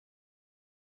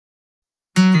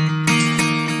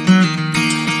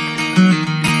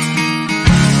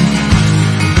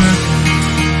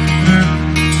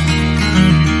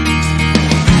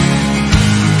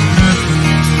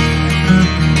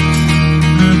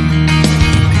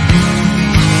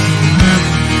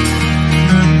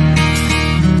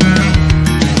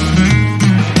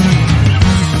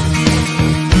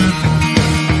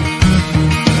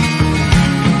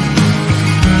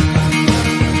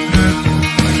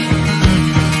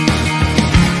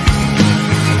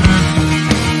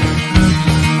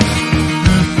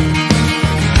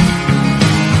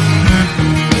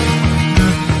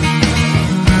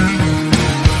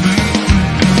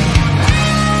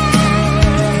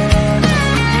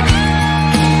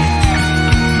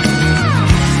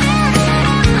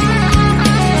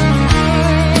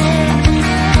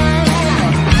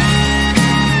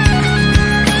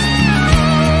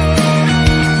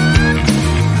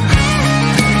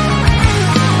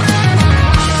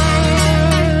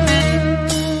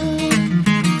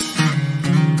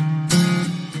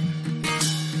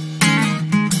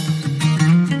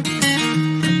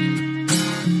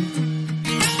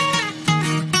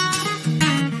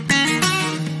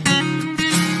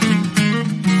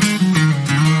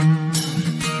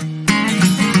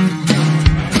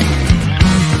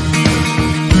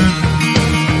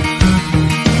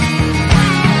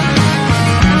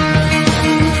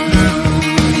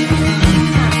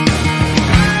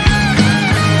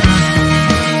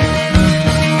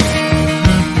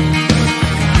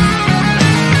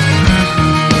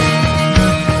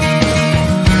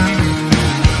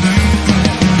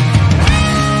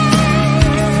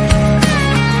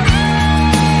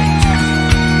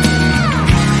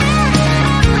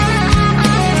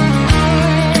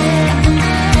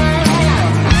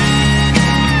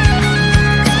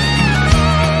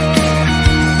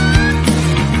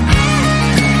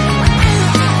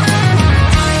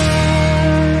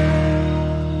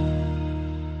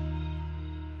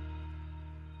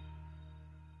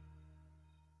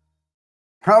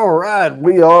All right,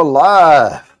 we are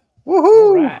live. All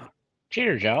Woohoo! right.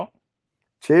 Cheers, y'all.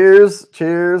 Cheers,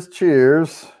 cheers,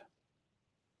 cheers.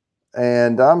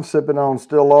 And I'm sipping on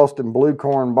Still Lost in Blue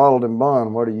Corn Bottled in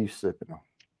Bun. What are you sipping on?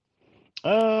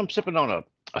 I'm sipping on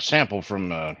a sample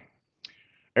from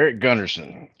Eric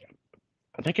Gunderson.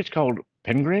 I think it's called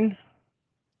Penguin.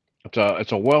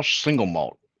 It's a Welsh single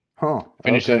malt Huh,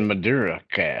 finished in a okay. Madeira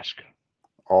cask. It's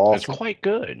Awesome. quite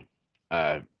good.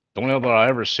 Don't know that I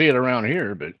ever see it around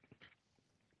here, but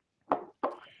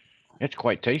it's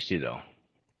quite tasty though.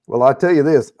 Well, I tell you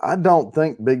this, I don't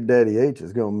think Big Daddy H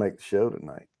is going to make the show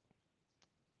tonight.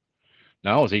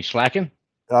 No, is he slacking?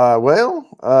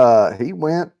 He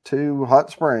went to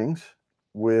Hot Springs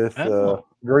with Oh.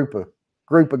 group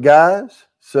of guys.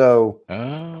 So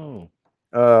Oh.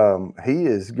 he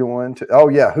is going to. Oh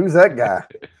yeah, who's that guy?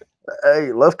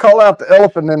 Hey, let's call out the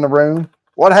elephant in the room.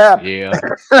 What happened? Yeah.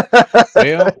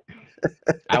 Well,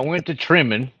 I went to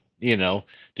trimming, to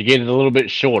get it a little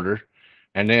bit shorter,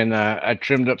 and then I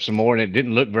trimmed up some more, and it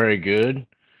didn't look very good.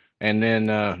 And then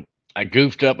I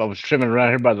goofed up. I was trimming right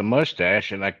here by the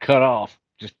mustache, and I cut off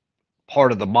just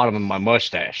part of the bottom of my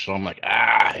mustache. So I'm like,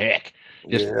 heck,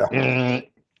 just Yeah.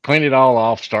 clean it all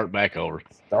off, start back over.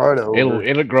 Start over.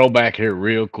 It'll grow back here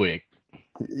real quick,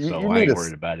 You so I need ain't a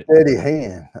worried about it. steady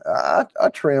hand. I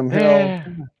trim here all the Yeah,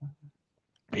 time.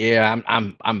 yeah,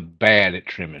 I'm bad at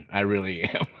trimming. I really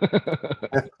am.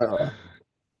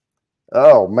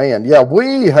 Oh man, yeah,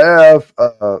 we have.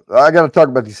 I got to talk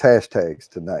about these hashtags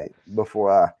tonight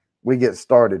before we get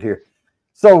started here.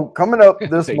 So coming up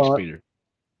this Thanks, month, Peter.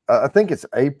 I think it's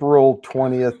April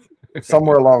 20th,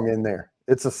 somewhere along in there.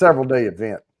 It's a several-day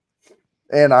event,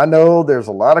 and I know there's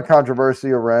a lot of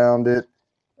controversy around it.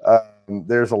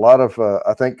 There's a lot of,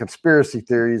 I think, conspiracy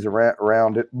theories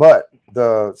around it. But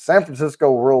the San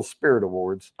Francisco World Spirit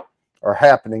Awards are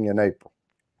happening in April,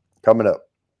 coming up.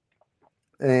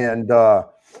 And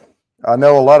I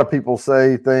know a lot of people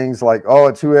say things like, oh,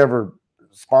 it's whoever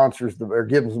sponsors or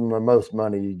gives them the most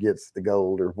money gets the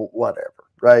gold or whatever,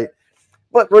 right?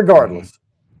 But regardless,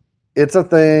 it's a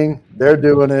thing. They're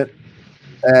doing it.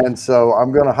 And so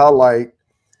I'm going to highlight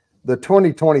the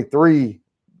 2023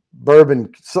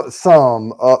 bourbon,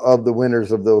 some of the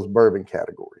winners of those bourbon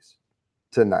categories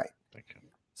tonight.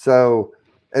 So,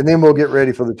 and then we'll get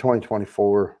ready for the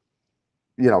 2024,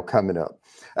 coming up.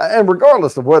 And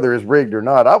regardless of whether it's rigged or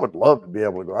not, I would love to be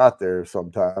able to go out there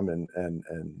sometime and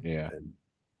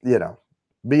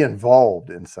be involved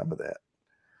in some of that.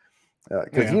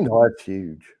 Because that's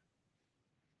huge.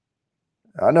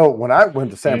 I know when I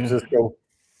went to San Francisco,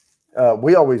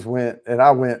 we always went, and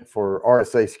I went for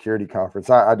RSA security conference.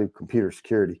 I do computer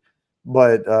security,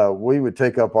 but we would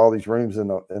take up all these rooms in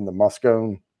the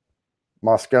Moscone,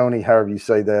 however you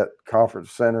say that,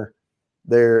 conference center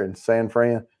there in San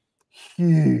Fran.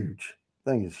 Huge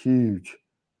thing is huge.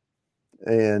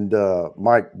 And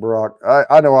Mike Brock,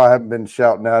 I know I haven't been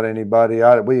shouting out anybody.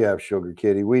 We have Sugar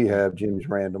Kitty, we have Jimmy's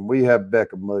Random, we have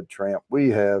Becca Mud Tramp, we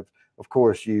have, of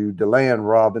course, you, Deland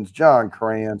Robbins, John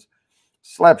Kranz,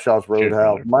 Slapshots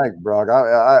Roadhouse, Mike Brock.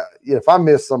 If I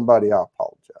miss somebody, I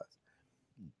apologize.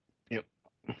 Yep.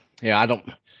 Yeah, I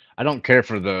don't care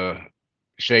for the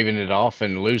shaving it off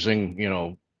and losing,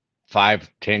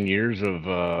 5-10 years of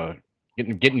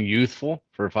getting youthful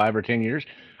for 5 or 10 years.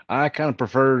 I kind of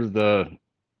prefer the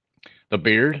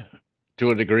beard to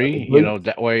a degree,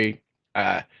 that way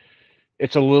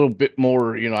it's a little bit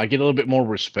more, I get a little bit more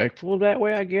respectful that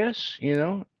way, I guess,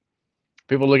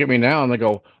 People look at me now and they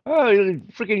go, "Oh, you're a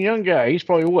freaking young guy. He's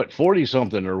probably what, 40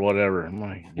 something or whatever." I'm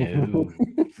like, no,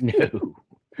 no.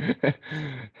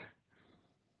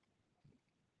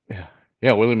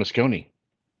 Yeah, Willie Moscone.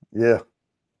 Yeah.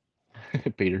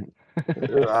 Peter.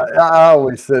 I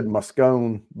always said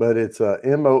Moscone, but it's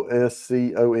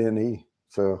Moscone.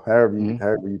 So however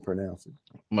you pronounce it.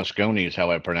 Moscone is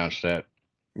how I pronounce that.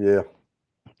 Yeah.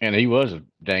 And he was a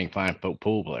dang fine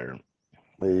pool player.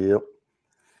 Yep.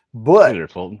 But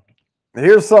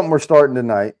here's something we're starting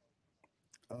tonight.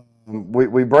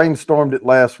 We brainstormed it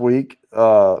last week.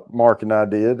 Mark and I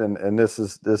did, and this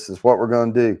is what we're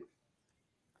going to do.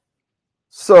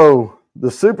 So the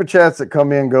super chats that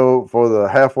come in go for the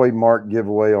halfway mark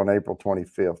giveaway on April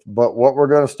 25th. But what we're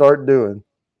going to start doing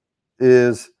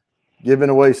is giving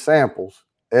away samples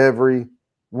every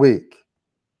week.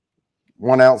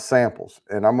 1 ounce samples.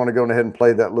 And I'm going to go ahead and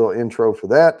play that little intro for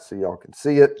that so y'all can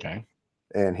see it. Okay.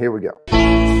 And here we go.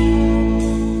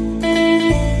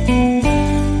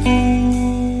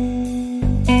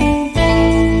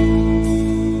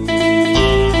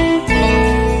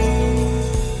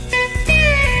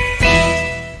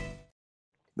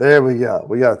 There we go.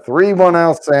 We got 3 1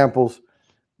 ounce samples.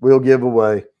 we'll give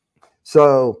away.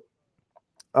 So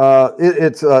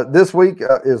it's this week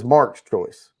is Mark's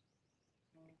choice.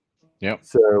 Yep.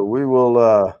 So we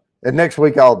will, and next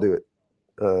week I'll do it.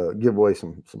 Give away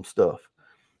some stuff.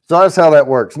 So that's how that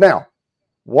works. Now,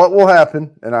 what will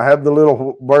happen? And I have the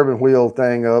little bourbon wheel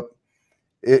thing up.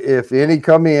 If any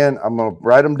come in, I'm going to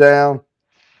write them down.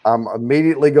 I'm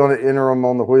immediately going to enter them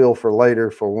on the wheel for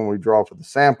later for when we draw for the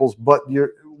samples. But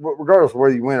regardless of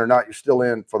whether you win or not, you're still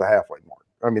in for the halfway mark.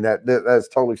 I mean, that's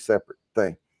totally separate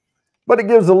thing. But it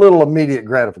gives a little immediate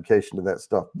gratification to that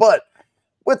stuff. But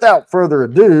without further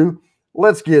ado,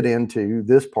 let's get into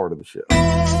this part of the show.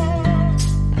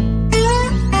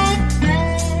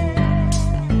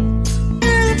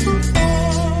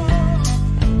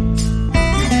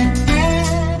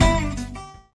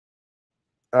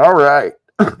 All right.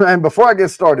 And before I get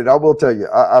started, I will tell you,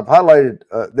 I've highlighted,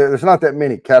 there's not that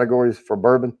many categories for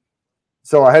bourbon.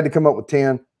 So I had to come up with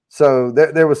 10. So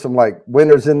there was some like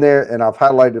winners in there, and I've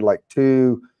highlighted like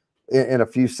 2 in a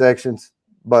few sections.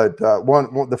 But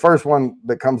the first one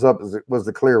that comes up was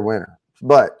the clear winner.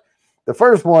 But the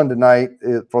first one tonight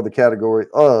is for the category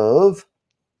of,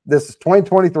 this is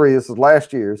 2023, this is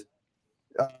last year's,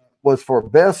 was for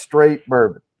best straight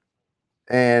bourbon.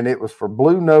 And it was for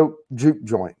Blue Note Juke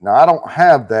Joint. Now, I don't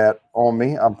have that on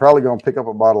me. I'm probably going to pick up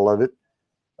a bottle of it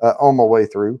on my way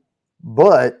through.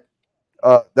 But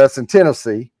that's in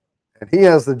Tennessee. And he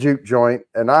has the Juke Joint.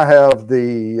 And I have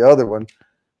the other one,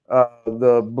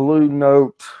 the Blue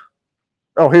Note.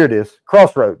 Oh, here it is.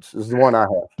 Crossroads is the one I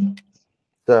have.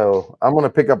 So I'm going to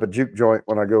pick up a Juke Joint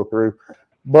when I go through.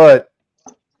 But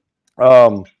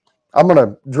I'm going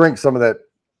to drink some of that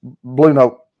Blue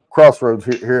Note Crossroads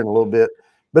here in a little bit.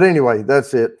 But anyway,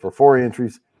 that's it for 4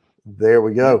 entries. There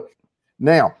we go.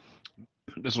 Now,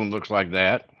 this one looks like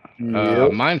that.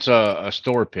 Yep. Mine's a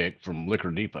store pick from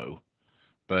Liquor Depot,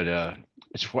 but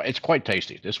it's quite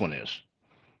tasty. This one is.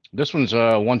 This one's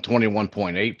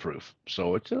 121.8 proof,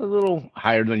 so it's a little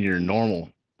higher than your normal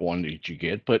one that you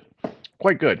get, but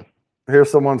quite good.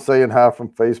 Here's someone saying hi from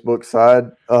Facebook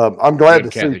side. I'm glad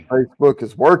to see Facebook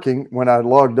is working. When I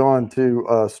logged on to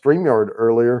StreamYard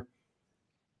earlier.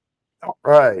 All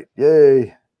right,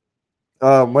 yay!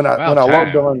 When I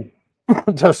logged on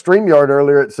to StreamYard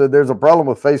earlier, it said there's a problem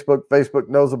with Facebook. Facebook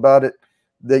knows about it,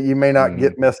 that you may not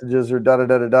get messages or da da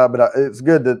da da da. But it's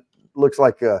good that looks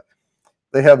like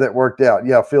they have that worked out.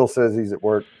 Yeah, Phil says he's at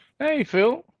work. Hey,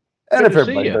 Phil. And if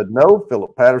everybody doesn't know,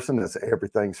 Philip Patterson is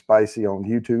Everything Spicy on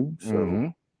YouTube.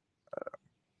 So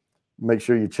make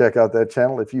sure you check out that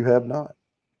channel if you have not.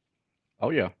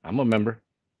 Oh, yeah. I'm a member.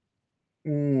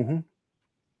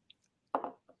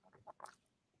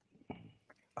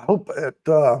 I hope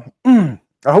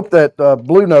that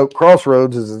Blue Note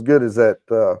Crossroads is as good as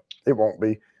that. It won't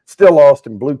be. Still Lost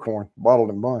in Blue Corn, bottled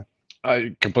and bond.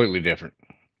 Completely different.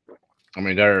 I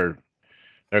mean, they're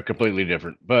completely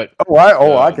different. But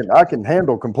I can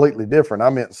handle completely different. I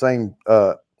meant same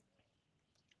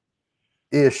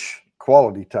ish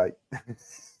quality type.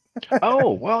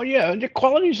 Oh, well, yeah, the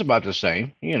quality's about the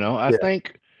same. You know, I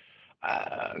think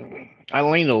I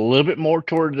lean a little bit more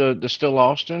toward the Still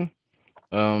Austin.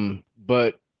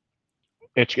 But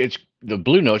it's the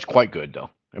Blue Note's quite good though.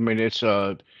 I mean, it's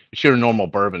your normal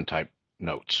bourbon type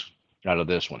notes out of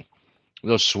this one.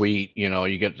 Those sweet, you know,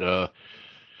 you get the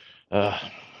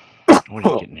what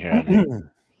are you getting here?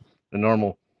 The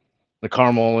normal, the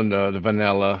caramel and the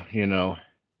vanilla, you know.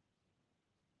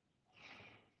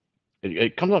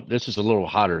 It comes up. This is a little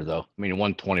hotter though. I mean,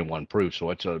 121 proof, so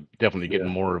it's definitely getting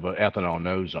more of an ethanol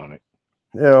nose on it.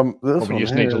 Yeah, this one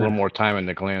just needs a little more time in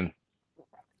the glen.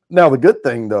 Now the good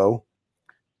thing though,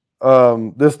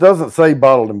 this doesn't say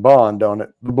bottled and bond on it.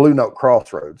 The Blue Note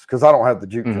Crossroads, because I don't have the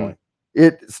Juke Joint.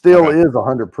 It still is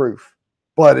 100 proof,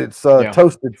 but it's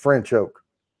toasted French oak.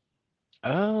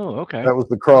 Oh, okay. That was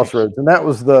the Crossroads, and that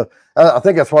was I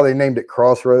think that's why they named it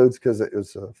Crossroads, because it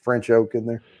was French oak in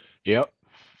there. Yep.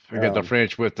 We got the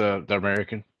French with the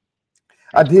American.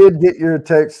 I did get your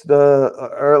text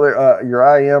earlier, your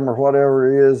IM or whatever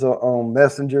it is on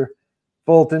Messenger,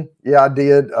 Fulton. Yeah, I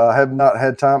did. I have not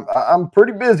had time. I'm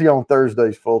pretty busy on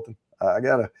Thursdays, Fulton. I'm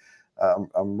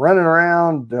running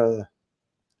around.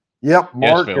 Yep,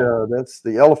 Mark. Yes, that's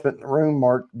the elephant in the room.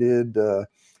 Mark did.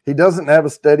 He doesn't have a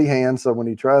steady hand, so when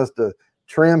he tries to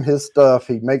trim his stuff,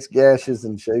 he makes gashes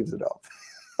and shaves it off.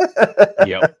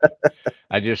 Yep.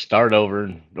 I just start over,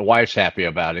 and the wife's happy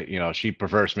about it. You know, she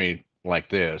prefers me like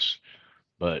this,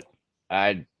 but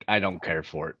I don't care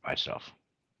for it myself.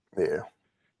 Yeah.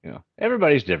 You know,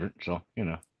 everybody's different, so you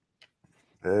know.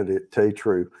 That it tay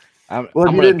true. I'm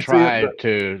going to try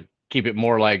to keep it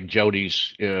more like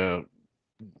Jody's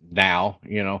now.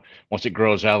 Once it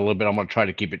grows out a little bit, I'm gonna try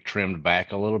to keep it trimmed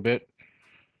back a little bit.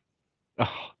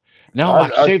 Oh, no, I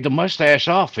I shaved the mustache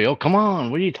off, Phil. Come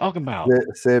on, what are you talking about?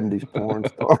 70s porn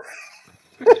star.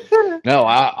 No,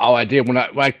 all I did when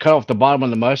I cut off the bottom of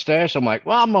the mustache, I'm like,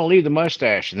 well, I'm gonna leave the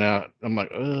mustache. Now I'm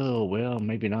like, oh well,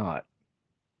 maybe not.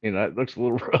 It looks a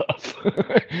little rough.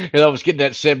 And I was getting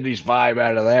that 70s vibe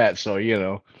out of that, so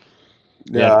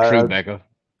Yeah, true, Becca.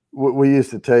 we used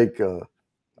to take uh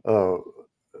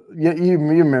you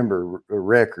remember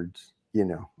records,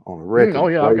 on a Oh record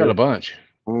yeah, I've got a player. bunch.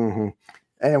 Hmm.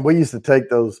 And we used to take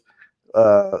those,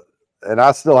 and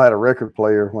I still had a record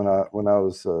player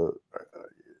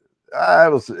I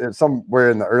was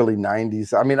somewhere in the early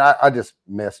 90s. I mean, I just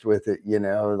messed with it,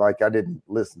 like I didn't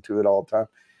listen to it all the time.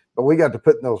 But we got to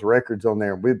putting those records on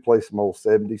there, and we'd play some old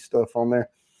 70s stuff on there.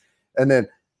 And then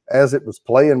as it was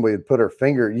playing, we'd put our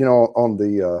finger, on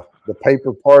the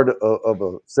paper part of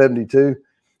a 72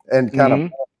 and kind of Hmm.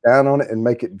 down on it and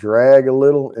make it drag a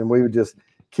little. And we would just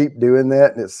keep doing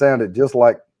that. And it sounded just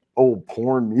like old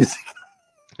porn music.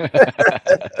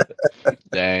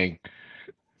 Dang.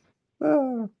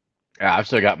 Ah, Yeah, I've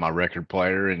still got my record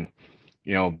player and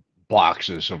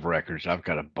boxes of records. I've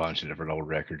got a bunch of different old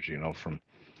records, from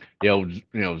the old,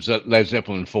 Led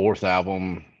Zeppelin fourth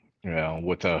album,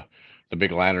 with the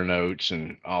big liner notes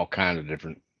and all kinds of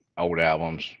different old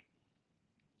albums.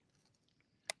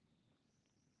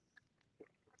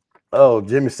 oh,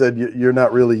 Jimmy said you're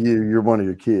not really you. You're one of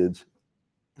your kids.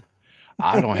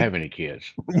 I don't have any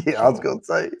kids, Yeah, I was so going to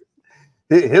say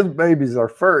his babies are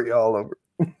furry all over.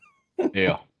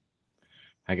 yeah,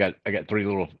 I got three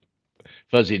little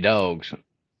fuzzy dogs,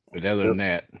 but other Yep. than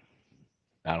that,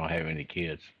 I don't have any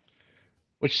kids,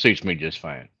 which suits me just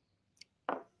fine.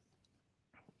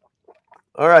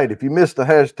 All right. If you missed the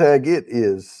hashtag, it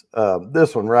is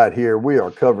this one right here. We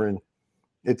are covering.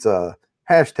 It's a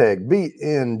hashtag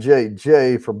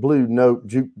BNJJ for Blue Note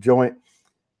Juke Joint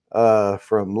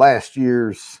from last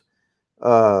year's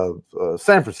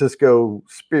San Francisco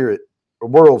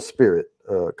World Spirit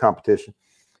competition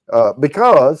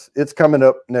because it's coming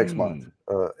up next month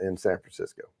Hmm. in San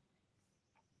Francisco.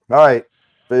 All right,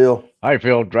 Phil. All right,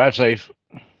 Phil, drive safe.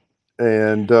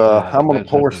 And I'm going to Led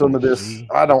pour some Zeppelin of this. C.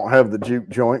 I don't have the juke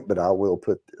joint, but I will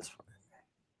put this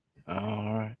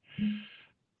All right.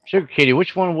 Sugar Kitty,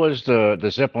 which one was the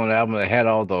Zeppelin album that had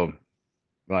all the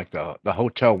like the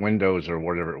hotel windows or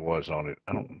whatever it was on it?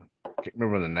 Can't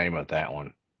remember the name of that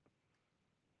one.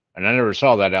 And I never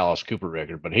saw that Alice Cooper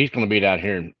record, but he's going to be down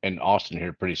here in Austin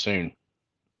here pretty soon.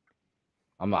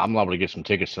 I'm liable to get some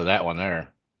tickets to that one there.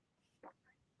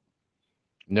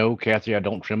 No, Kathy, I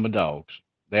don't trim my dogs.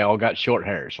 They all got short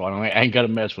hair, so I ain't got to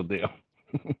mess with them.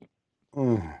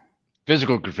 one.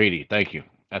 Physical graffiti, thank you.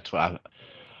 That's what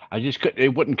I just couldn't. It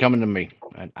wasn't coming to me.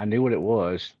 I knew what it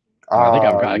was, and I think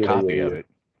I've got a Yeah, copy yeah, of yeah. it.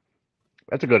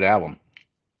 That's a good album.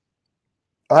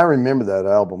 I remember that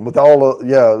album with all the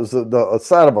it was the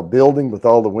side of a building with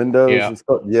all the windows Yeah, and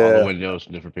stuff. all the Yeah, windows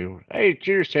and different people. Hey,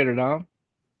 cheers, Tater Dom.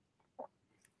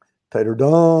 Tater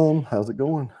Dom, how's it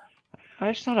going?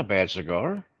 That's not a bad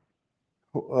cigar.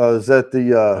 Is that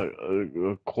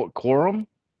the Quorum.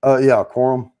 yeah,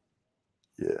 Quorum?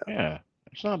 Yeah, Yeah,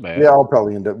 it's not yeah. bad. I'll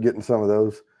probably end up getting some of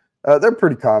those. They're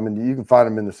pretty common. You can find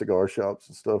them in the cigar shops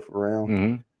and stuff around.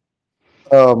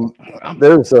 Hmm. Um, I'm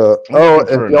there's a I'm looking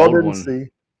if for an y'all old didn't one. see,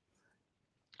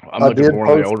 I'm I looking for did one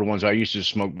of the post. older ones I used to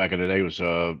smoke back in the day. Was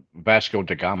Vasco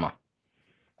da Gama.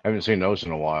 Haven't seen those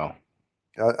in a while.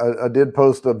 I did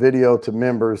post a video to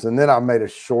members, and then I made a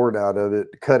short out of it,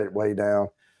 cut it way down.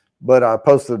 But I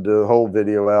posted the whole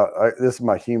video out. This is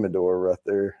my humidor right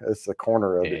there. That's the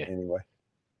corner of it Yeah, anyway,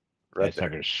 right that's there.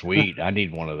 like sweet. I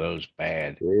need one of those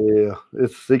bad. Yeah,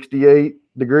 it's 68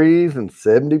 degrees and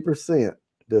 70%.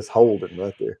 Just holding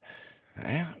right there.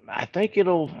 Yeah, I think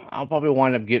I'll probably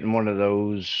wind up getting one of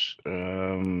those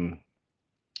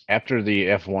after the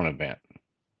F1 event.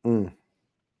 Mm,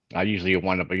 I usually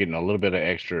wind up getting a little bit of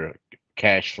extra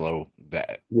cash flow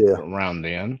that yeah. around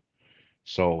then.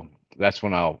 So that's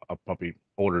when I'll probably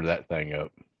order that thing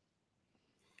up.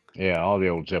 Yeah, all the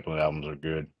old Zeppelin albums are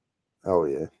good. Oh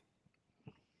yeah.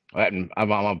 I'm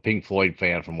a Pink Floyd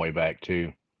fan from way back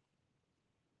too.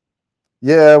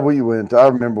 Yeah, we went. I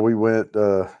remember we went.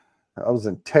 I was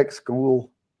in tech school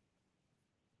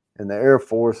in the Air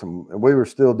Force, and we were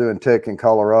still doing tech in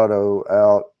Colorado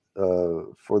out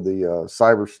for the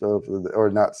cyber stuff, or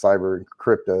not cyber,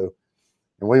 crypto.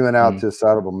 And we went out Mm, to the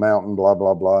side of a mountain, blah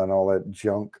blah blah, and all that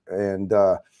junk. And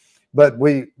but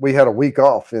we had a week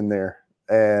off in there,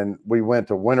 and we went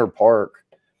to Winter Park.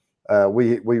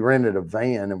 We rented a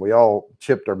van, and we all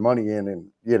chipped our money in,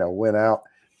 and went out.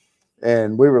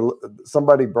 and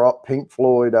somebody brought Pink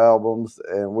Floyd albums,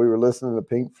 and we were listening to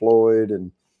Pink Floyd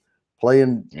and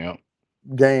playing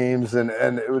games, and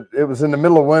it was in the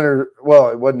middle of winter. Well,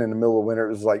 it wasn't in the middle of winter.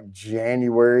 It was like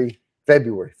February.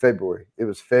 It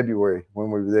was February when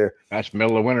we were there. That's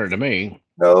middle of winter to me.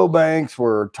 No banks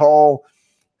were tall,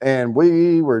 and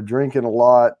we were drinking a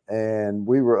lot, and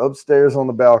we were upstairs on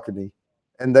the balcony,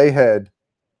 and they had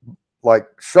like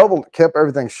kept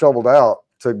everything shoveled out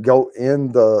to go in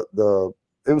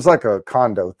it was like a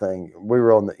condo thing. We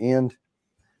were on the end,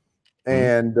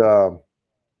 and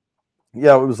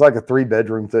yeah, it was like a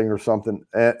 3-bedroom thing or something.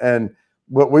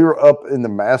 But we were up in the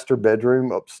master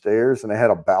bedroom upstairs, and they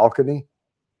had a balcony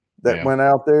that went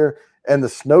out there, and the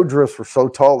snowdrifts were so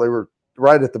tall they were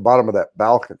right at the bottom of that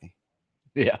balcony.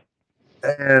 Yeah.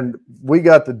 And we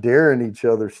got to daring each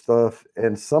other stuff,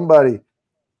 and somebody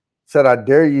said, "I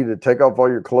dare you to take off all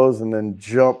your clothes and then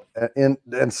jump in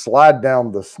and slide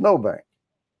down the snowbank."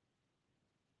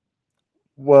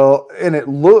 Well, and it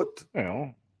looked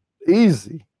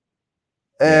easy.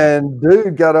 And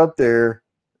dude got up there,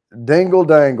 dingle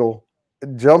dangle,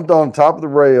 jumped on top of the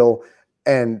rail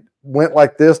and went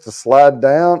like this to slide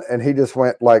down. And he just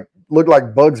went looked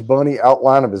like Bugs Bunny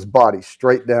outline of his body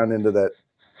straight down into that.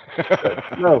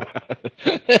 No.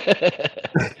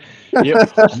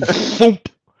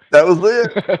 That was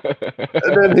it.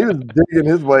 And then he was digging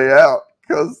his way out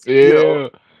because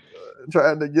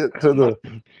trying to get to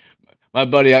the. My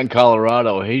buddy out in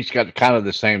Colorado, he's got kind of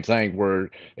the same thing where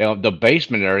the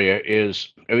basement area is.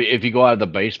 If you go out of the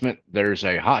basement, there's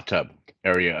a hot tub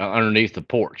area underneath the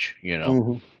porch,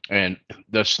 and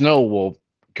the snow will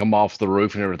come off the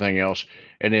roof and everything else.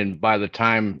 And then by the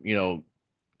time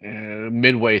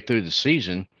midway through the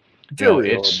season,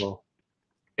 it's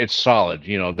solid.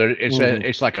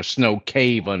 It's like a snow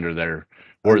cave under there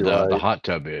where the hot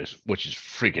tub is, which is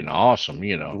freaking awesome.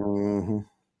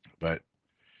 But.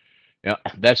 Yeah,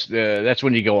 that's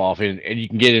when you go off and you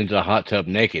can get into the hot tub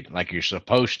naked like you're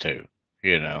supposed to,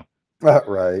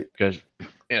 Right. Because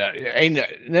ain't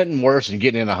nothing worse than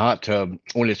getting in a hot tub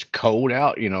when it's cold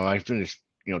out. I finished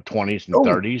 20s and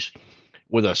 30s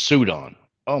with a suit on.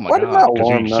 Oh my God!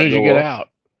 Because as soon as you get out,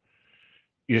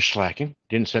 you're slacking.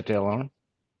 Didn't set the alarm.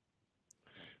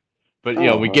 But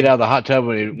we get out of the hot tub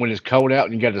when it's cold out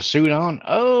and you got the suit on.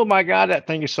 Oh my God, that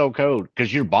thing is so cold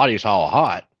because your body's all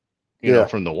hot.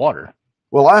 From the water.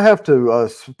 Well, I have to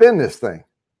spin this thing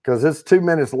because it's 2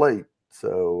 minutes late.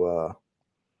 So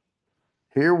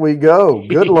here we go.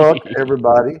 Good luck,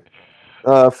 everybody,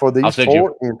 for these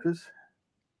 4 inches.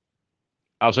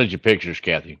 I'll send you pictures,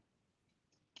 Kathy.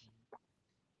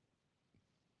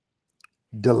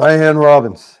 DeLanne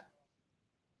Robbins.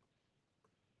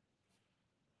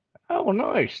 Oh,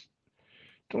 nice.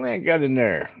 DeLanne got in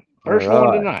there. First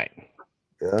one tonight.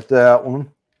 Got that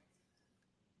one.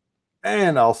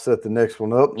 And I'll set the next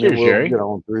one up, and then we'll get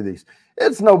on through these.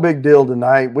 It's no big deal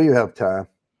tonight. We have time.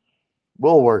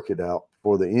 We'll work it out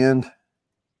for the end.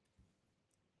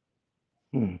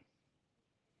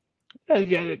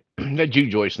 That juke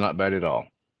joint's not bad at all.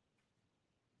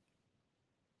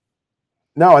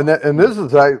 No, and this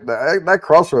is that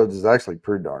Crossroads is actually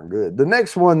pretty darn good. The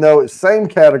next one though is same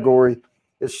category.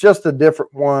 It's just a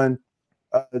different one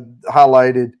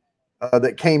highlighted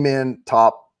that came in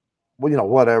top.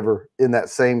 Whatever in that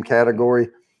same category.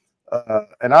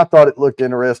 And I thought it looked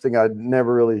interesting. I'd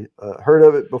never really heard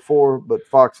of it before, but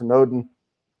Fox and Odin.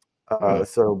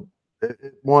 So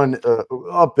it won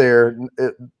up there.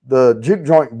 The juke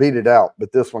joint beat it out,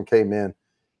 but this one came in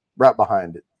right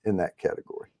behind it in that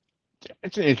category.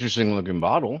 It's an interesting looking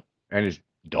bottle, and it's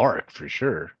dark for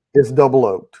sure. It's double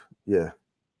oaked. Yeah.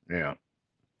 Yeah.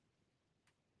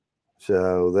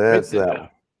 So that's that one.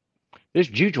 This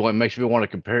juke joint makes me want to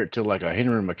compare it to like a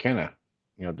Henry McKenna,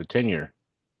 the 10-year.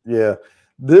 Yeah.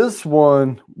 This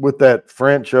one with that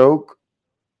French oak,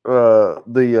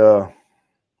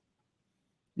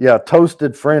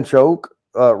 toasted French oak,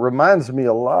 reminds me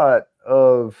a lot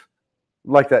of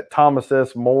like that Thomas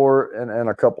S. Moore and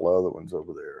a couple of other ones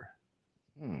over there.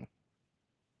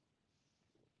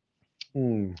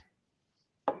 Let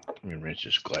me rinse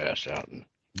this glass out and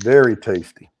very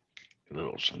tasty. A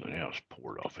little something else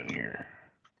poured off in here.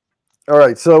 All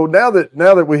right, so now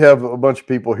that we have a bunch of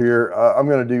people here, I'm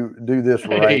going to do this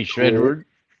right. Hey, Shedward.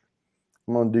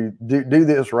 I'm going to do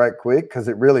this right quick because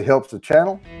it really helps the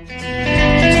channel.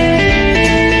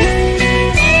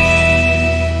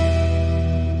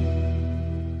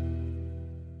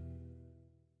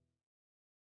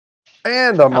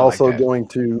 And I'm also going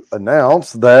to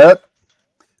announce that.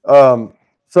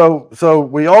 So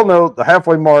we all know the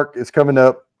halfway mark is coming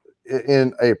up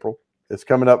in April. It's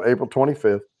coming up April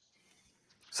 25th.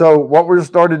 So what we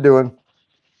started doing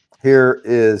here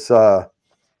is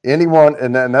anyone,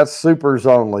 and that's supers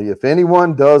only. If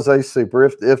anyone does a super,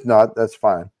 if not, that's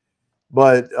fine.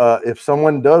 But if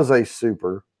someone does a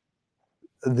super,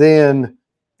 then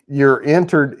you're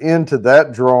entered into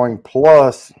that drawing.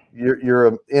 Plus,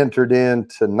 you're entered in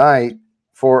tonight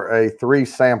for a 3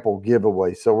 sample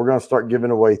giveaway. So we're going to start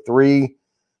giving away 3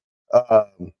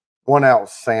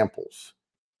 1-ounce samples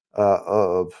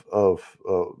of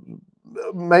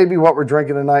maybe what we're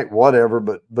drinking tonight, whatever.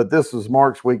 But this was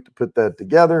Mark's week to put that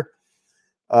together.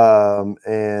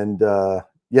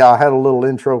 Yeah, I had a little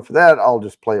intro for that. I'll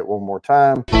just play it one more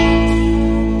time.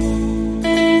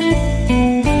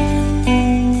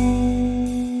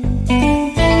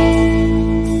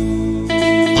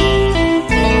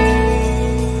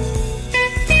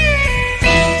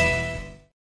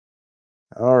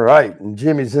 All right, and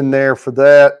Jimmy's in there for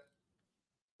that.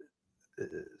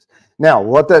 Now,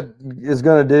 what that is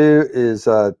going to do is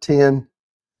 10.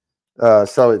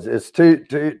 So it's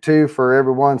two for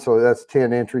everyone. So that's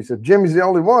 10 entries. If Jimmy's the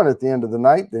only one at the end of the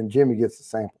night, then Jimmy gets the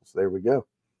samples. There we go.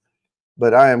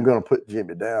 But I am going to put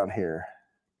Jimmy down here.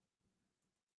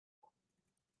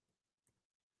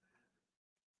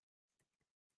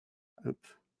 Oops.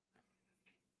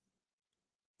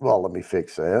 Well, let me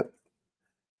fix that.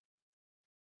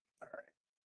 All right.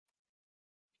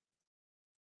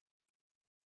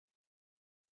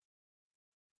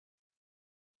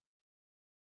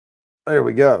 There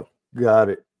we go. Got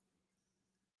it.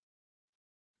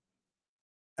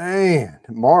 And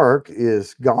Mark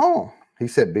is gone. He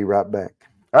said, be right back.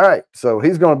 All right. So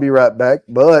he's going to be right back.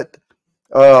 But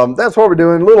that's what we're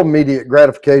doing. A little immediate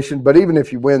gratification. But even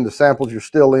if you win the samples, you're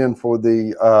still in for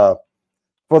the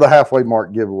halfway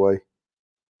mark giveaway.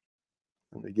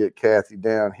 Let me get Kathy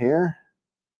down here.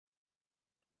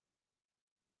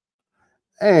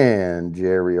 And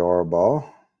Jerry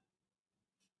Arbaugh.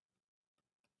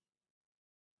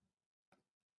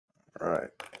 All right.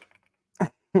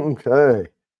 Okay.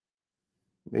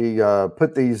 We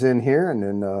put these in here, and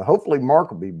then hopefully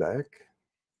Mark will be back.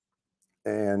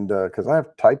 And because I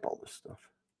have to type all this stuff.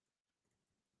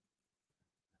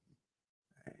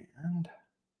 And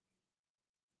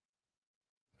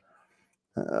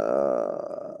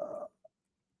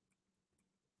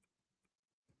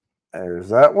there's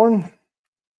that one.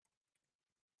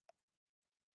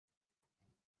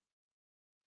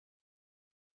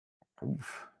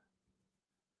 Oof.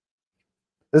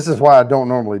 This is why I don't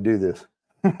normally do this.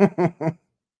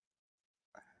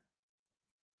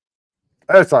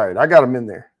 That's all right. I got them in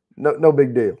there. No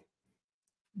big deal.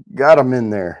 Got them in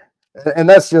there. And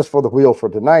that's just for the wheel for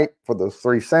tonight for those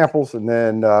 3 samples. And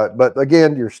then, but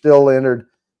again, you're still entered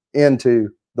into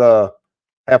the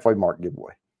halfway mark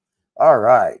giveaway. All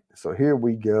right. So here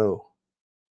we go.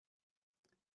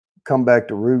 Come back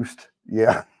to roost.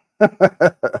 Yeah.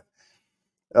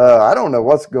 I don't know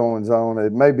what's going on.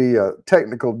 It may be a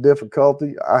technical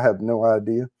difficulty. I have no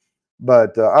idea,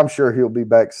 but I'm sure he'll be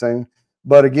back soon.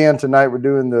 But again, tonight we're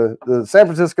doing the San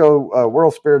Francisco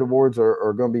World Spirit Awards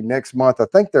are going to be next month. I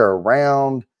think they're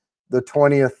around the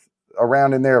 20th,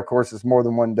 around in there. Of course, it's more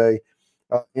than one day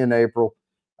in April.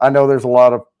 I know there's a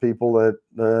lot of people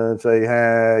that say,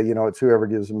 hey, you know, it's whoever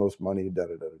gives the most money,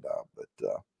 da-da-da-da-da. But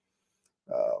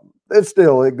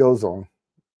it goes on.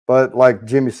 But like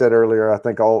Jimmy said earlier, I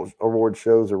think all award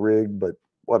shows are rigged, but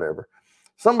whatever.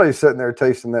 Somebody's sitting there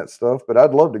tasting that stuff, but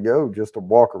I'd love to go just to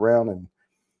walk around and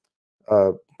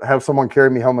have someone carry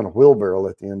me home in a wheelbarrow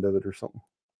at the end of it or something.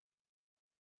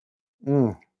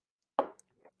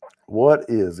 What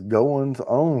is going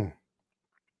on?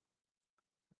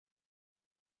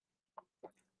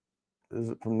 Is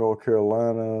it from North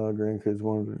Carolina? Grandkids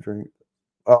wanted to drink.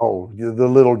 Oh, the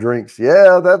little drinks.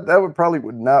 Yeah, that would probably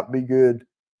would not be good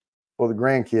for the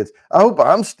grandkids. I hope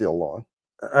I'm still on.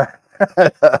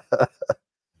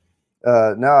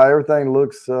 Now everything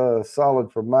looks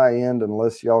solid from my end,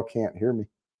 unless y'all can't hear me.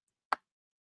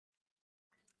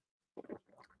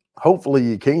 Hopefully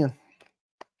you can.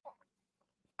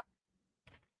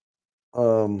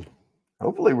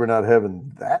 Hopefully we're not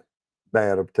having that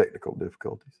bad of technical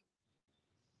difficulties.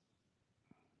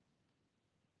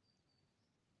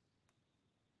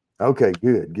 Okay,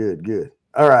 good.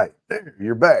 All right, there,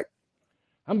 you're back.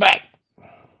 I'm back.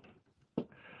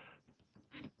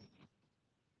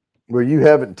 Were you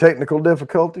having technical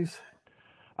difficulties?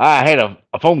 I had a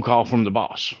phone call from the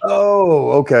boss.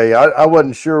 Oh, okay. I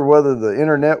wasn't sure whether the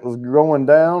internet was going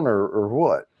down or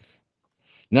what.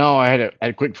 No, I had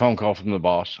a quick phone call from the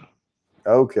boss.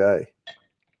 Okay.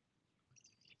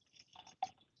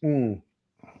 And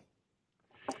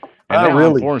now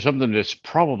I'm pouring something that's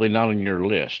probably not on your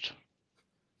list.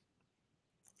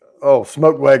 Oh,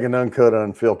 Smoke Wagon Uncut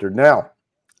Unfiltered. Now,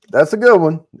 that's a good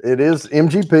one. It is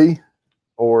MGP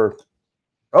or,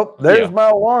 oh, there's my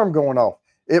alarm going off.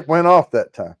 It went off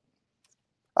that time.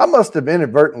 I must have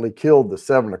inadvertently killed the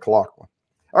 7 o'clock one.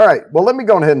 All right. Well, let me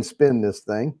go ahead and spin this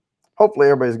thing. Hopefully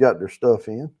everybody's got their stuff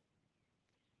in.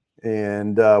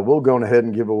 And we'll go ahead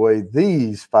and give away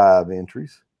these 5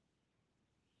 entries.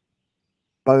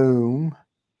 Boom.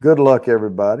 Good luck,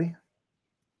 everybody.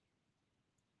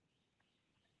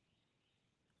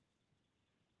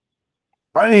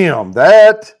 Bam.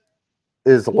 That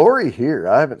is Lori here.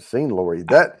 I haven't seen Lori.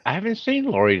 I haven't seen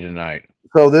Lori tonight.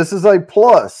 So this is a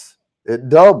plus. It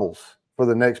doubles for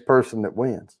the next person that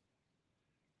wins.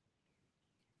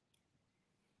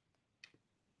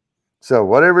 So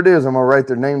whatever it is, I'm going to write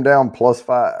their name down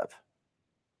 +5.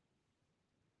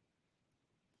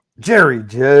 Jerry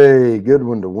J. Good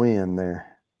one to win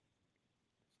there.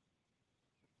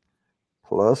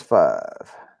 +5.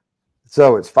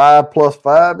 So it's 5 plus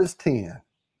 5 is 10.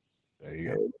 There you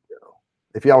go.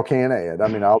 If y'all can't add, I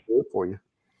mean, I'll do it for you.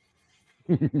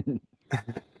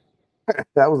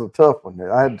 That was a tough one.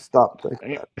 I had to stop and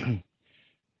think about it.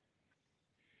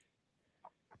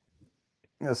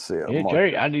 Let's see. Yeah,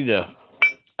 Jerry, I need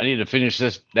to finish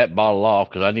that bottle off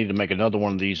because I need to make another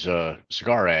one of these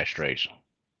cigar ashtrays.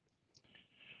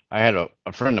 I had a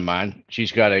friend of mine.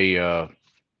 She's got a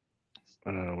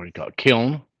what do you call it,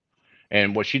 kiln,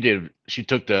 and what she did, she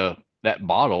took that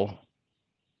bottle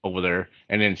over there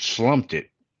and then slumped it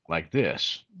like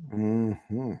this.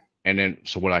 Mm-hmm. And then,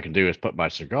 so what I can do is put my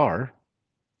cigar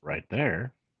right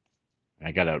there.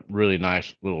 I got a really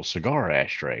nice little cigar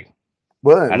ashtray.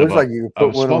 Well, it looks like you can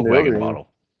put one on the other bottle.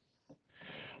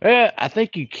 Yeah, I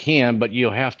think you can, but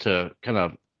you'll have to kind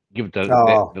of give it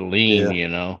the lean, you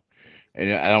know.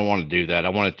 And I don't want to do that. I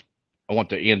want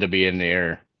the end to be in the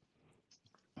air.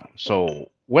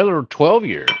 So Weller 12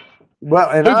 year. Well,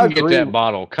 and who can get that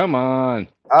bottle? Come on.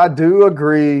 I do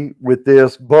agree with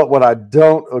this, but what I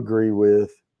don't agree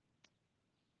with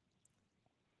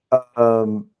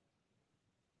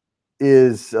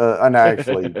is, and I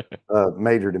actually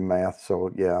majored in math,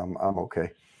 so yeah, I'm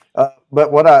okay.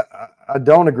 But what I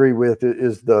don't agree with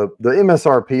is the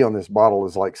MSRP on this bottle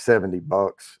is like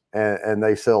 $70, and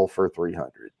they sell for $300.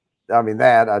 I mean,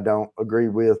 that I don't agree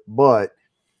with, but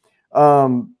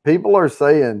people are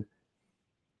saying,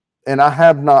 and I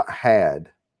have not had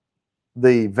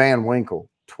the Van Winkle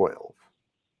 12,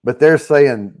 but they're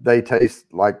saying they taste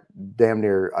like damn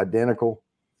near identical.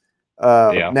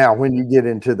 Now, when you get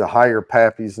into the higher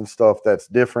pappies and stuff, that's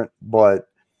different, but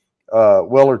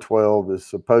Weller 12 is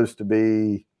supposed to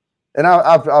be, and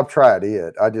I've tried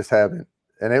it. I just haven't,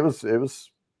 and it was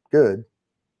good.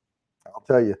 I'll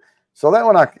tell you. So that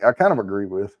one I kind of agree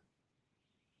with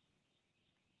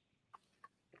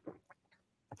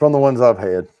from the ones I've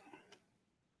had.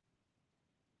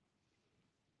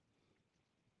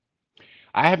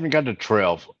 I haven't got the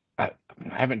 12. I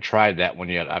haven't tried that one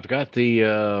yet. I've got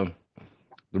the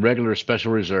regular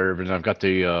special reserve, and I've got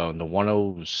the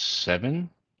 107.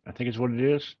 I think is what it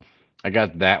is. I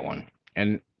got that one,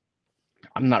 and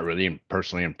I'm not really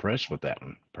personally impressed with that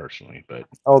one personally. But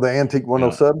the Antique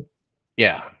 107.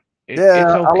 Yeah, it's okay.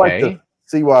 I like the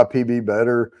CYPB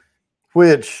better,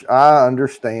 which I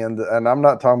understand, and I'm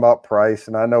not talking about price.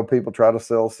 And I know people try to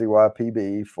sell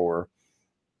CYPB for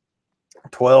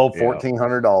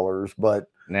 $1,400, but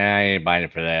nah, I ain't buying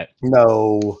it for that.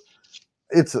 No,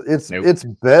 it's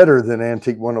better than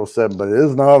Antique 107, but it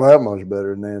is not that much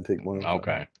better than Antique 107.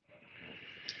 Okay.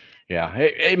 Yeah,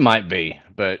 it might be,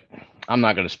 but I'm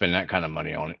not going to spend that kind of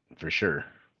money on it for sure.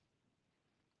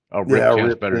 Oh, Rip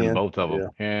Kent's better than both of them.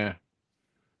 Yeah,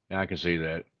 I can see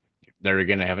that. There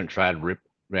again, I haven't tried Rip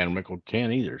Van Winkle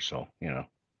 10 either, so you know.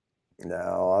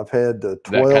 No, I've had the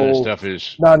 12. That kind of stuff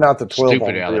is not the 12.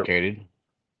 Stupid allocated.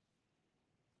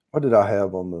 What did I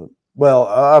have on the? Well,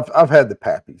 I've had the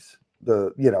Pappies, at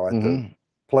the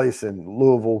place in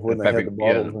Louisville when they had the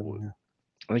bottles.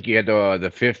 I think you had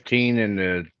the 15 and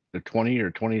the 20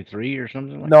 or 23 or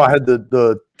something like that. No, I had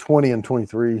the 20 and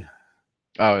 23.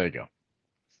 Oh, there you go.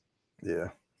 Yeah.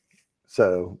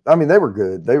 So I mean, they were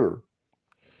good. They were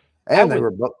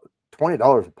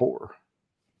 $20 a pour.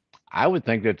 I would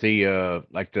think that the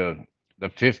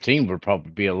 15 would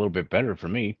probably be a little bit better for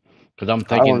me because I'm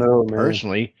thinking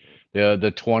personally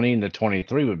the 20 and the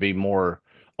 23 would be more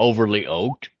overly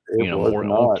oaked, more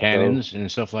oak tannins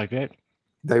and stuff like that.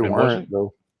 They weren't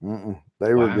though.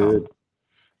 They were good.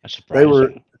 That's surprising. They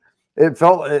were. It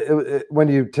felt when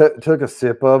you took a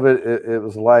sip of it, it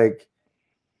was like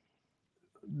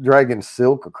dragging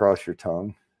silk across your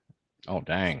tongue. Oh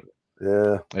dang!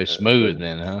 Yeah, it's smooth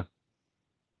then, huh?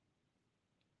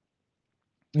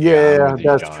 Yeah, I'm Yeah, with you,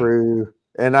 that's John. true.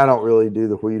 And I don't really do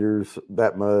the wheaters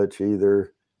that much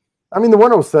either. I mean, the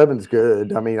 107's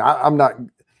good. I mean, I'm not.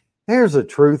 Here's the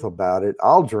truth about it.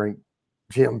 I'll drink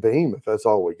Jim Beam if that's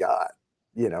all we got.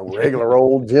 Regular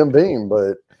old Jim Beam.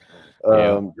 But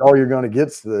Yeah. all you're going to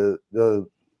get's the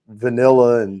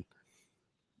vanilla, and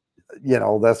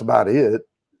that's about it.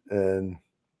 And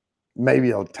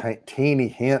maybe a teeny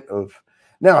hint of.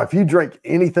 Now, if you drink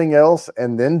anything else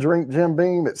and then drink Jim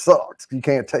Beam, it sucks. You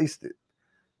can't taste it.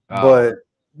 Oh. But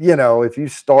if you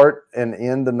start and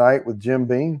end the night with Jim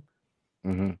Beam,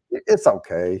 Hmm. it's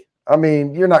okay. I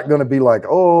mean, you're not going to be like,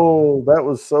 "Oh, that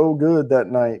was so good that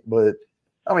night," but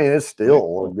I mean, it's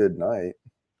still a good night.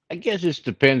 I guess it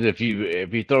depends if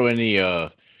you throw any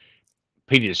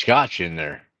peated scotch in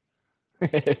there,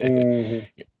 because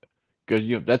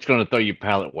Mhm. that's going to throw your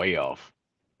palate way off.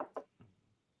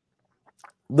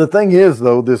 The thing is,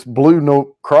 though, this Blue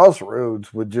Note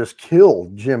Crossroads would just kill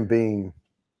Jim Beam.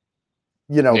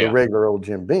 The Yeah. regular old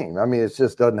Jim Beam. I mean, it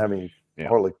just doesn't have any Yeah.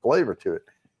 hardly flavor to it.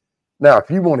 Now, if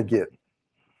you want to get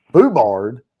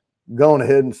Boubard, going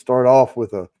ahead and start off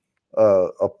with a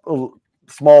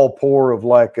small pour of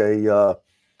like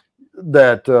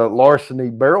that Larceny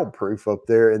barrel proof up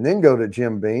there, and then go to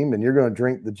Jim Beam, and you're going to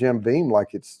drink the Jim Beam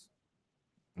like it's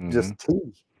Hmm. just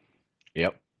tea.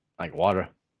 Yep. Like water.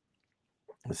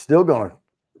 It's still going to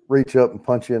reach up and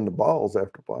punch you in the balls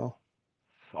after a while.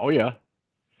 Oh yeah.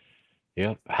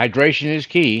 Yeah. Hydration is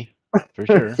key for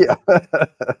sure. Yeah.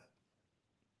 Yeah.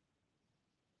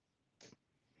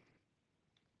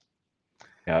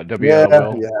 Yeah,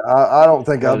 WL yeah. I don't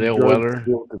think I've Weller. drove Weller.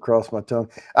 silk across my tongue.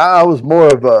 I was more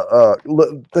of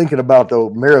thinking about the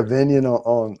Meravignon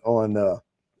on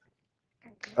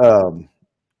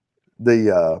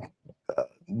the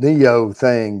Neo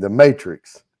thing, the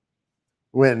Matrix,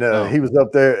 when Oh. he was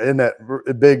up there in that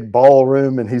big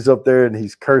ballroom, and he's up there and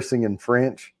he's cursing in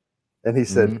French, and he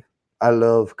said, Mhm. "I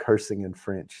love cursing in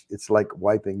French. It's like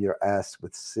wiping your ass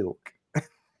with silk."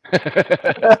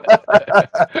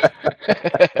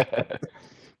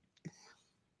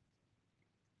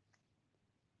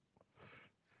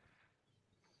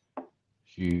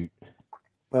 Shoot.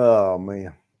 Oh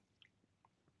man,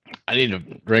 I need to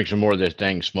drink some more of this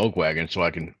dang smoke wagon so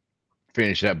I can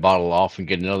finish that bottle off and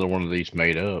get another one of these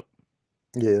made up.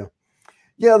 yeah,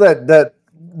 yeah. That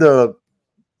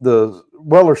the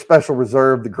Weller Special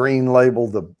Reserve, the green label,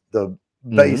 the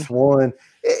Hmm. base one,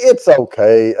 it's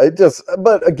okay.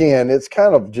 But again, it's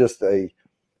kind of just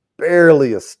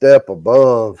barely a step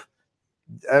above.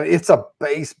 I mean, it's a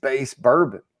base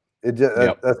bourbon.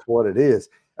 Yep. That's what it is.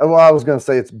 And well, I was going to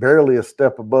say it's barely a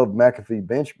step above McAfee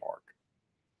benchmark,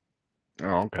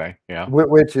 Oh, okay. Yeah.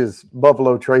 which is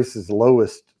Buffalo Trace's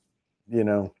lowest. You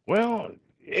know. Well,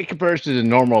 it compares to the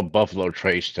normal Buffalo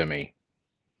Trace to me.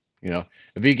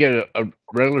 If you get a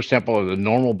regular sample of the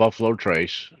normal Buffalo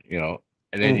Trace, and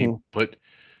then you Hmm. put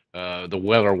the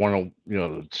Weller one,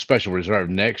 the Special Reserve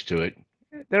next to it,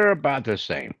 they're about the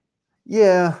same.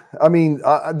 Yeah, I mean,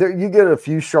 you get a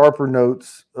few sharper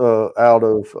notes out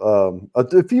of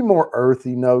a few more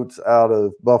earthy notes out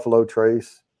of Buffalo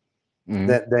Trace Hmm.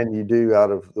 than you do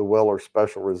out of the Weller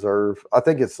Special Reserve. I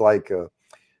think it's like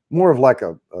more of like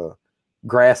a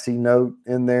grassy note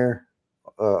in there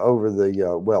over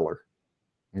the Weller.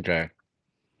 Okay.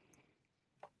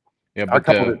 Yeah, I but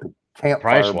called it the price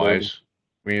campfire bourbon. wise,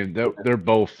 I mean, they're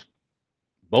both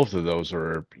of those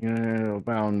are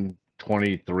around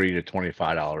 $23 to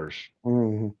 $25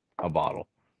 Mhm. a bottle.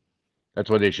 That's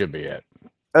what they should be at.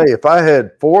 Hey, if I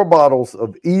had 4 bottles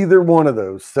of either one of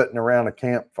those sitting around a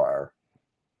campfire,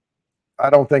 I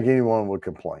don't think anyone would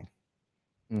complain.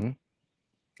 Hmm.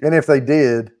 And if they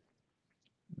did,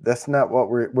 that's not what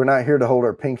we're not here to hold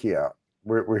our pinky out.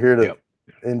 We're here to Yep.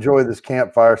 enjoy this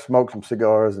campfire, smoke some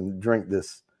cigars, and drink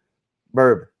this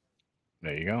bourbon.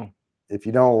 There you go. If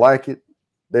you don't like it,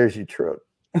 there's your truck,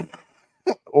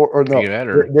 or no, Either that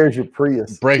or there's your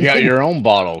Prius. break out your own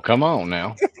bottle. Come on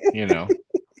now. You know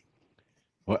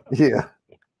what? Yeah,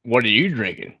 What are you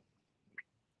drinking?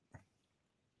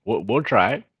 We'll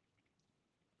try it.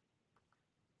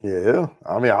 yeah.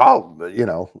 I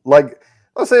mean, like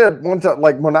I said one time,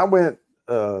 like when I went,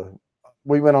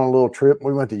 we went on a little trip.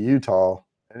 We went to Utah,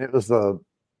 and it was the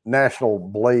National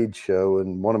Blade Show,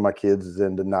 and one of my kids is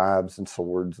into knives and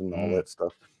swords and all Mm. that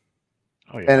stuff.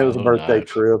 Oh And yeah, it I was a love birthday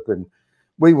knives. trip, and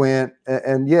we went.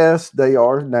 And yes, they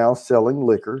are now selling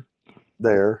liquor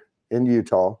there in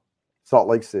Utah, Salt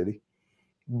Lake City,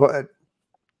 but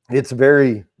it's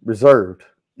very reserved.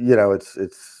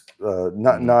 It's Hmm.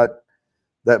 not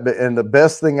that. And the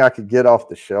best thing I could get off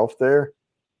the shelf there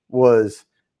was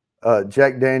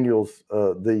Jack Daniels,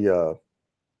 the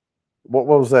What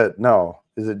was that? No,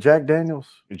 is it Jack Daniels?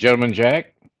 Gentleman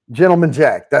Jack. Gentleman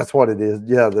Jack. That's what it is.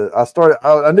 Yeah,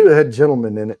 I knew it had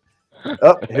gentleman in it.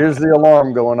 Oh, here's the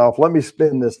alarm going off. Let me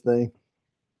spin this thing.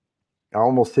 I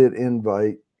almost hit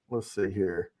invite. Let's see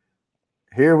here.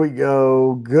 Here we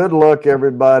go. Good luck,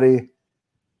 everybody,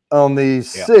 on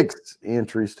these 6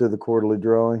 entries to the quarterly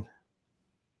drawing.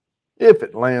 If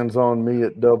it lands on me,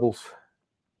 it doubles.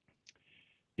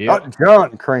 Yeah,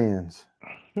 John Kranz.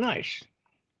 Nice.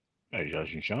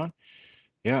 Congratulations, Sean.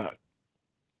 Yeah.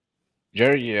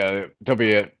 Jerry, yeah,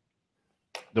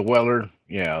 the Weller,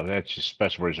 yeah, that's just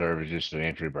special reserve. Is just an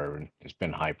entry bourbon. It's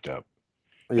been hyped up.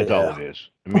 That's all it is.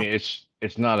 I mean,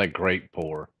 it's not a great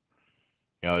pour,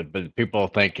 but people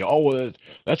think, oh, well,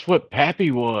 that's what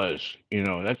Pappy was.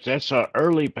 That's an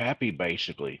early Pappy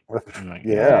basically. I'm like,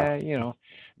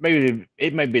 maybe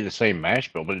it may be the same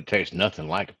mash bill, but it tastes nothing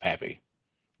like a Pappy.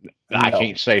 No. I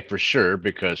can't say for sure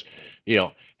because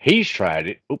he's tried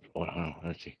it. Oops, hold on,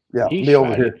 let's see. Yeah, he's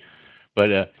tried it,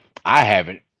 but I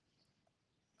haven't.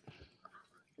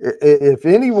 If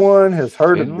anyone has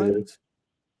heard of this,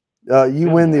 you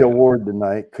win the award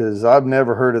tonight because I've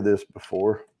never heard of this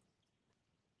before.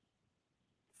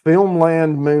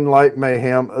 Filmland Moonlight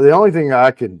Mayhem. The only thing I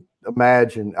could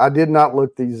imagine, I did not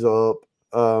look these up.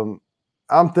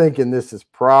 I'm thinking this is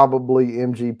probably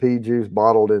MGP juice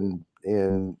bottled in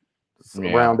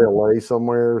around LA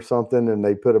somewhere or something, and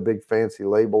they put a big fancy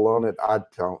label on it. I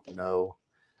don't know.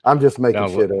 I'm just making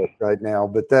shit up right now,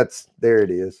 but there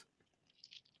it is.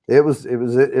 It was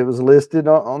listed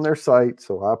on their site,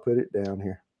 so I put it down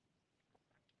here.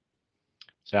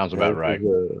 Sounds about right.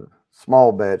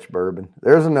 Small batch bourbon.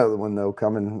 There's another one though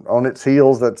coming on its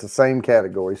heels. That's the same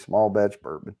category, small batch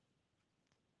bourbon.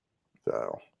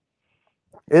 So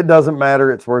it doesn't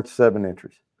matter. It's worth 7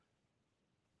 entries.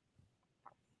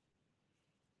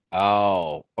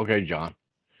 Oh, okay, John.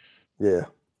 Yeah.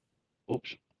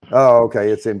 Oops. Oh, okay.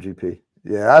 It's MGP.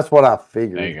 Yeah, that's what I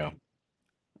figured. There you go.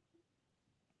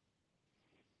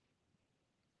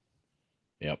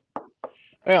 Yep.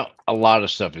 Well, a lot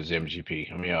of stuff is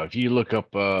MGP. I mean, if you look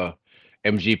up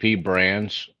MGP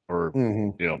brands or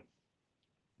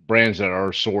brands that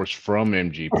are sourced from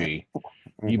MGP,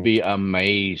 you'd be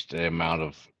amazed at the amount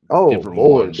of different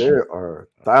ones. There are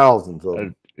thousands of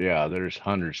them. Yeah, there's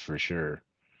hundreds for sure.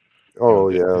 Oh,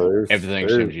 yeah.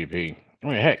 Everything's MGP. I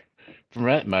mean, heck, for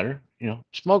that matter,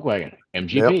 Smoke Wagon,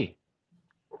 MGP.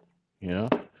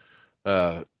 Yep.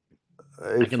 I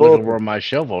can look over on my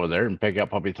shelf over there and pick out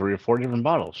probably 3 or 4 different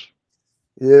bottles.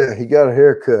 Yeah, he got a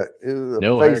haircut.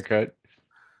 Haircut.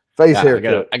 Face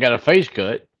haircut. I got a face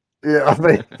cut. Yeah,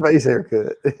 face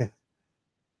haircut.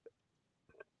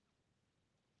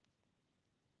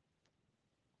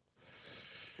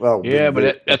 Well, yeah,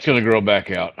 but that's going to grow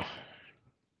back out.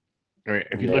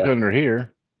 If you look under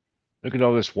here, look at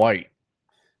all this white.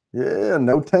 Yeah,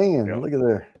 no tan. Yep. Look at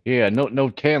there. Yeah, no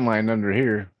tan line under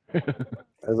here.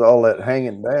 There's all that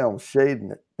hanging down,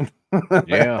 shading it.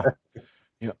 Yeah.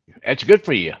 That's good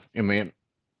for you. I mean,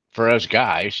 for us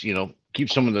guys,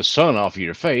 keep some of the sun off of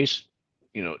your face,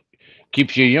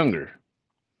 keeps you younger.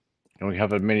 You don't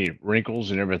have as many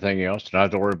wrinkles and everything else. Don't have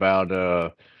to worry about,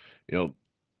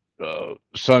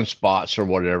 sunspots or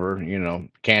whatever,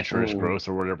 cancerous growth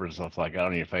or whatever, stuff like that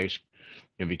on your face.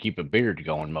 If you keep a beard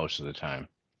going most of the time.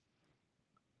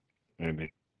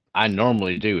 Maybe I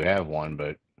normally do have one,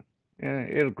 but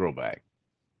it'll grow back.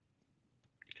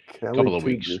 A couple of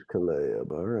weeks. Collab.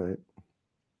 All right.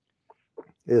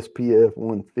 SPF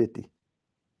 150.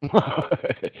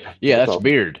 Yeah, that's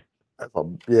beard.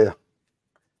 Yeah.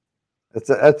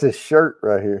 That's a shirt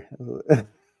right here.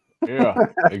 Yeah,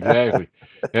 exactly.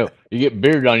 You get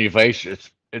beard on your face,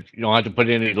 it's you don't have to put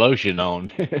any lotion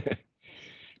on.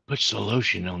 Puts the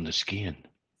lotion on the skin.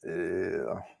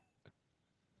 Yeah.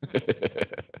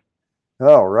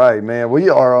 All right, man. We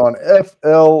are on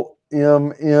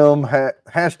FLMM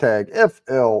hashtag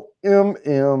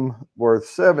FLMM, worth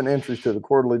 7 entries to the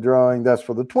quarterly drawing. That's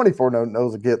for the 24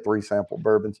 nose and get 3 sample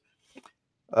bourbons.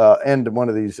 And one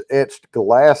of these etched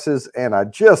glasses. And I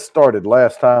just started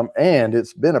last time, and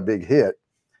it's been a big hit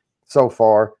so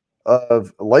far,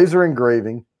 of laser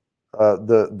engraving,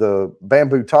 the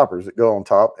bamboo toppers that go on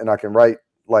top, and I can write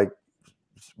like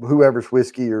whoever's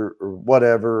whiskey or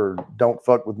whatever, or don't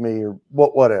fuck with me or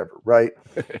whatever, right?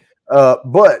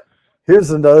 But here's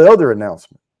the other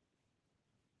announcement.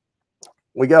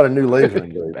 We got a new laser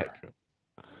engraver.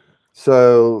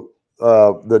 So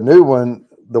the new one,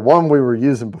 the one we were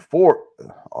using before,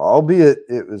 albeit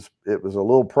it was a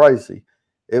little pricey,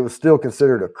 it was still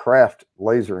considered a craft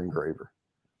laser engraver,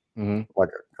 like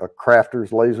a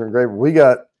crafter's laser engraver. We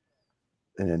got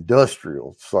an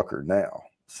industrial sucker now.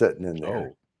 sitting in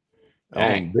there Oh, on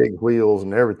dang. big wheels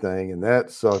and everything, and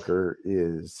that sucker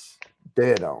is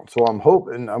dead on. So I'm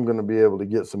hoping I'm going to be able to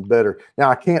get some better. Now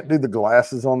I can't do the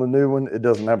glasses on the new one; it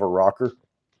doesn't have a rocker.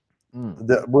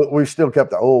 We still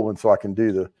kept the old one, so I can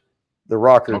do the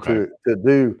rocker Okay. to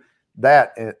do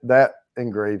that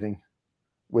engraving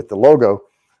with the logo.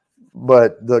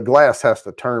 But the glass has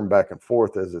to turn back and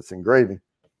forth as it's engraving.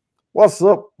 What's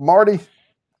up, Marty?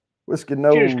 Whiskey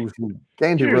Cheers. Nose and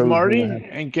Candy Cheers, Rose. Marty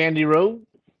and Candy Road.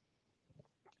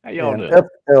 How y'all And doing?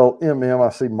 FLMM, I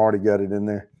see Marty got it in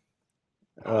there.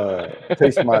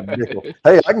 Taste my dickle.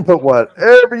 Hey, I can put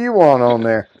whatever you want on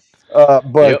there.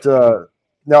 But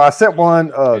no, I sent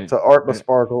one to Art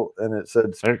Sparkle, and it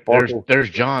said Sparkle. There's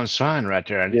John's sign right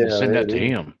there. I need to send that to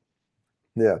him.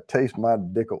 Yeah, taste my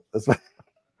dickle.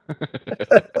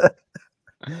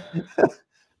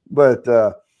 But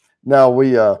now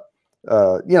we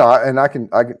and I can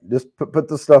just put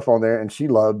the stuff on there, and she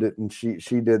loved it, and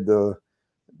she did the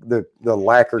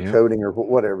lacquer coating or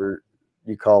whatever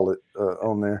you call it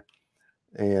on there,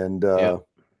 and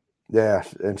yeah,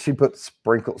 and she put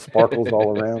sparkles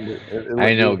all around it.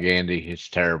 I know, good. Gandy, it's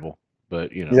terrible,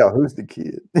 but yeah, who's the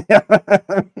kid?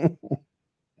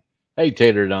 Hey,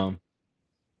 Tater Dom.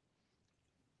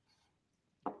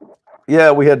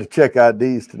 Yeah, we had to check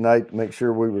IDs tonight to make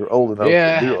sure we were old enough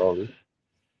to do all this.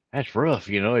 That's rough,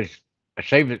 I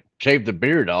shaved the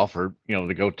beard off, or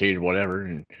the goatee or whatever,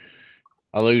 and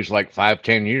I lose like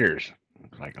 5-10 years.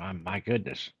 It's like, oh my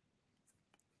goodness.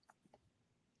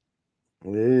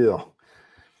 Yeah,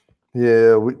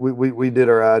 we did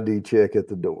our ID check at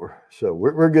the door, so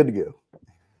we're good to go.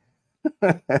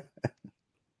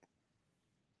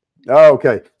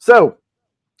 Okay, so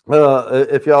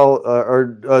if y'all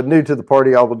are new to the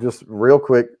party, I will just real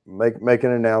quick make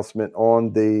an announcement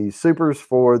on the supers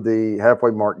for the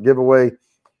halfway mark giveaway.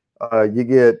 You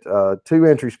get 2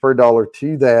 entries per dollar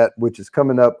to that, which is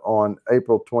coming up on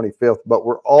April 25th. But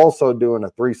we're also doing a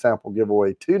 3 sample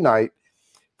giveaway tonight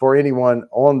for anyone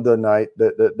on the night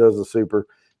that does a super.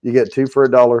 You get 2 for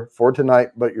 $1 for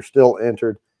tonight, but you're still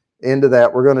entered into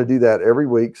that. We're going to do that every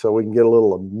week so we can get a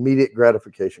little immediate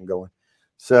gratification going.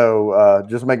 So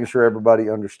just making sure everybody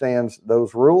understands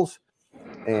those rules,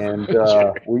 and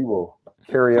we will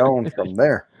carry on from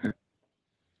there.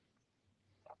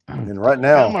 And right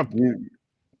now,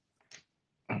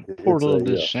 pour a little of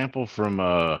this sample from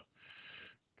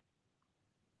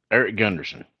Eric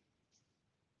Gunderson.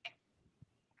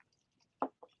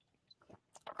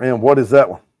 And what is that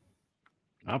one?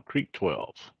 Knob Creek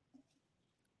 12.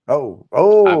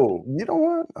 Oh, you know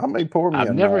what? I may pour me.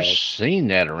 I've never seen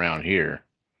that around here.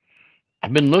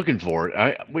 I've been looking for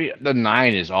it. The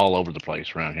 9 is all over the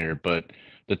place around here, but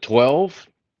the 12,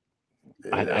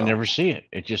 I never see it.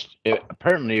 It just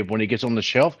apparently when it gets on the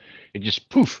shelf, it just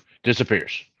poof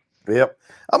disappears. Yep,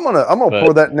 I'm gonna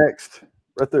pour that next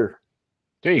right there.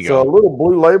 There you go. So a little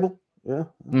blue label. Yeah.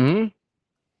 Mm-hmm.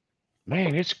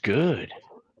 Man, it's good.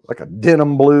 Like a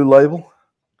denim blue label.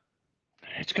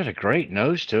 It's got a great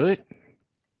nose to it.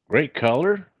 Great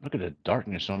color. Look at the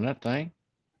darkness on that thing.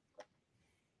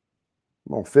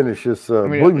 I'm gonna finish this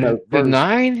blue note the first.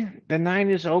 9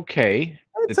 is okay.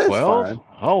 The 12,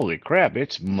 holy crap,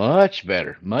 it's much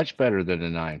better than the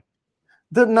 9.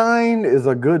 The 9 is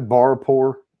a good bar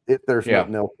pour if there's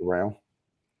nothing else around.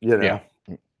 Yeah.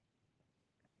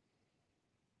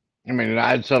 I mean,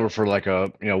 I'd settle for like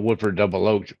a Woodford Double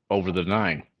Oak over the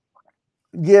 9.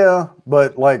 Yeah,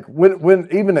 but like when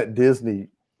even at Disney,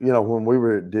 when we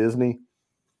were at Disney,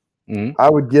 I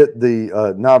would get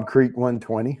the Knob Creek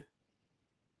 120.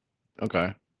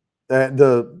 Okay.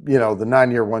 The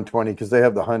 9-year 120 because they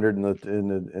have the 100 and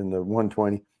the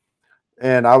 120,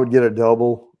 and I would get a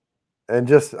double, and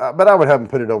but I would have them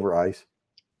put it over ice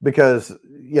because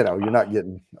you're not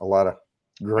getting a lot of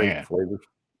great flavors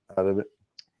out of it.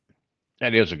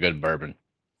 That is a good bourbon.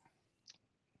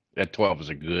 That 12 is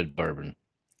a good bourbon.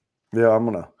 Yeah, I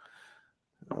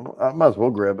might as well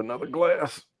grab another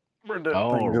glass.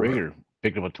 Rigger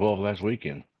picked up a 12 last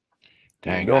weekend.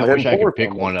 Dang, I wish I could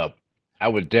pick one up. I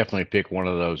would definitely pick one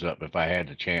of those up if I had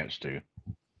the chance to.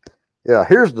 Yeah,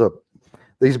 here's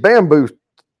these bamboo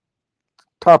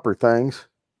topper things.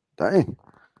 Dang.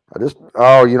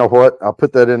 You know what? I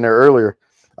put that in there earlier.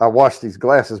 I washed these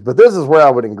glasses, but this is where I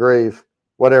would engrave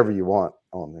whatever you want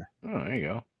on there. Oh, there you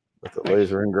go. With the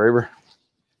laser engraver.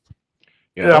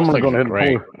 Yeah, I'm going to go ahead and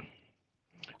pour.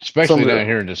 Especially down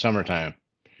here in the summertime.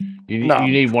 You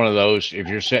need one of those. If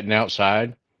you're sitting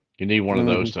outside, you need one of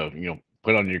those to,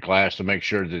 put on your glass to make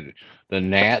sure that the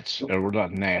gnats, or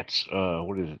not gnats,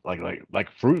 what is it,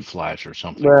 like fruit flies or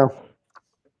something. Well,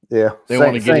 yeah, they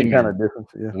want to get in kind of difference.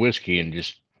 Yeah. Whiskey and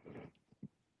just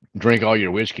drink all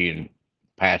your whiskey and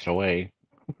pass away.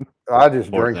 I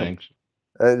just Poor drink them. things.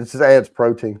 It just adds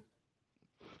protein.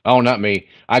 Oh, not me.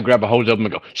 I grab a hose of them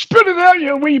and go, spit it out,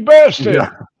 you wee bastard.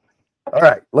 Yeah. All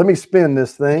right, let me spin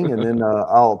this thing, and then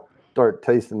I'll start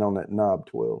tasting on that knob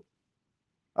 12. All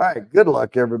right, good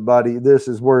luck, everybody. This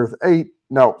is worth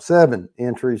 7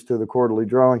 entries to the quarterly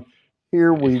drawing.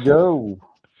 Here we go.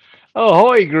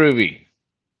 Ahoy, Groovy.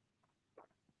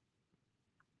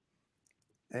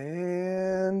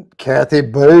 And Kathy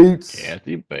Bates.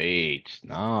 Kathy Bates.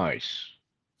 Nice.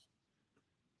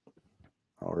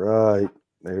 All right,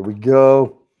 there we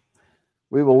go.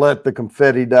 We will let the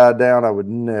confetti die down. I would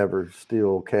never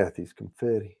steal Kathy's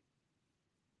confetti.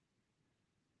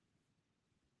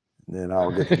 And then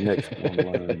I'll get the next one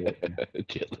lined up.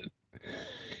 Chilling.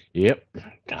 Yep.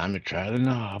 Time to try the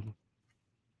knob.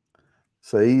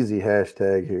 It's an easy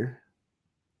hashtag here.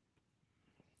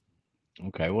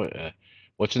 Okay.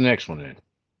 What's the next one then?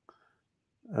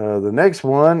 The next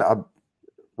one,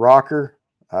 rocker.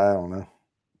 I don't know.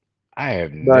 I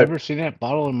have never seen that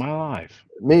bottle in my life.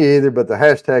 Me either, but the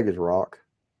hashtag is rock.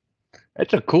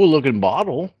 It's a cool looking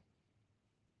bottle.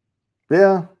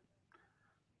 Yeah.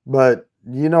 But,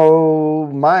 you know,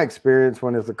 my experience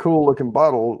when it's a cool looking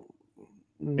bottle.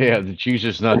 Yeah, the juice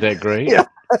is not that great. Yeah.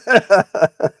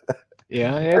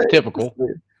 Yeah, it's typical.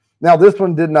 Now, this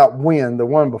one did not win. The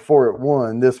one before it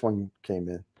won, this one came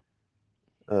in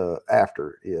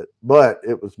after it. But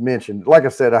it was mentioned. Like I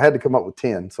said, I had to come up with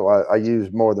 10. So I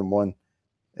used more than one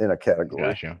in a category.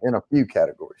 Gotcha. In a few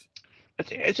categories.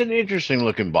 It's an interesting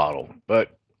looking bottle.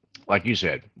 But like you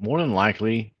said, more than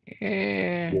likely,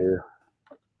 Yeah.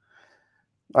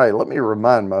 All right, let me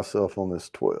remind myself on this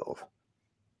 12.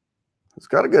 It's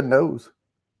got a good nose.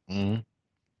 Mm-hmm.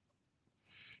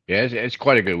 Yeah, it's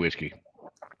quite a good whiskey.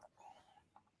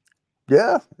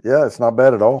 Yeah, it's not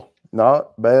bad at all.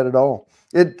 Not bad at all.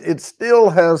 It still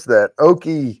has that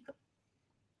oaky.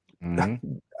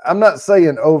 Mm-hmm. I'm not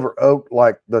saying over oak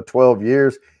like the 12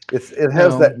 years. It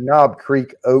has that Knob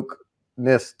Creek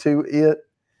oakness to it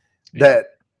that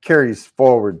carries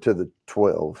forward to the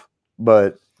 12.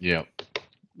 But yeah,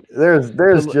 there's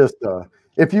just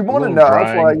if you want to know,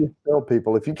 that's why you tell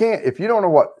people if you don't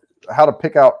know how to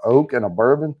pick out oak in a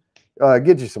bourbon,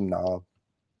 get you some knob.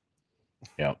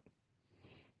 Yeah.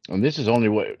 And this is only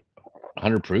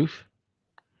 100 proof,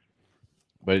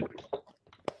 but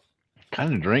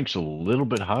kind of drinks a little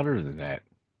bit hotter than that.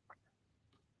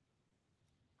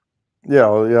 Yeah,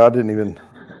 I didn't even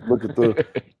look at the,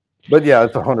 but yeah,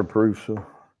 it's 100 proof. So.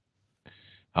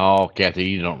 Oh, Kathy,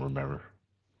 you don't remember.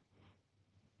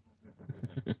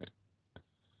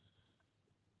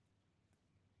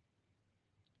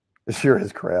 It sure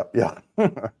is crap. Yeah.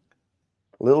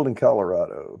 Littleton,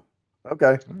 Colorado.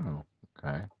 Okay. Oh,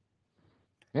 okay.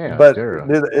 Yeah, but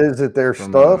is it their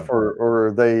stuff or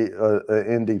are they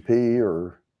NDP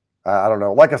or I don't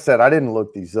know. Like I said, I didn't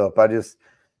look these up. I just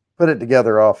put it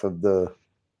together off of the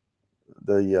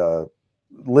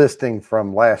listing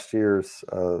from last year's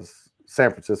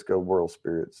San Francisco World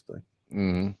Spirits thing.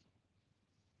 Mm-hmm.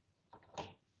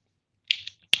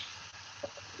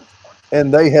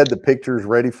 And they had the pictures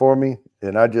ready for me,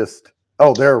 and I just,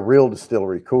 they're a real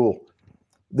distillery, cool.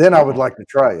 Then I would like to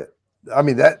try it. I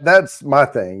mean, that's my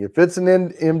thing. If it's an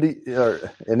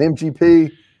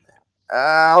MGP,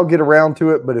 I'll get around to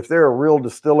it. But if they're a real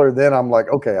distiller, then I'm like,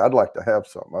 okay, I'd like to have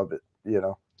some of it, you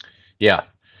know? Yeah.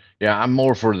 I'm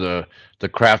more for the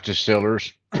craft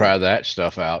distillers. Try that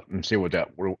stuff out and see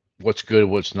what's good,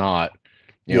 what's not.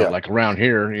 You know, like around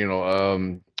here,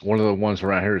 one of the ones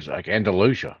around here is like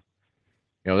Andalusia.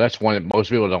 That's one that most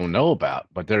people don't know about,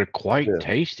 but they're quite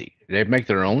tasty. They make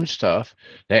their own stuff.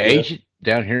 They age it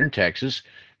down here in Texas,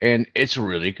 and it's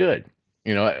really good.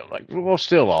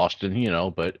 Still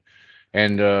Austin, but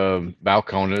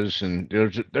Balcones, and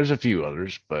there's a few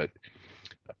others, but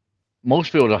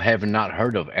most people have not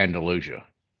heard of Andalusia,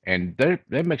 and they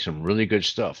make some really good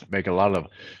stuff. Make a lot of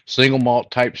single malt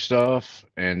type stuff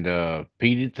and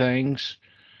peated things.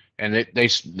 And they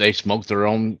smoke their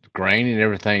own grain and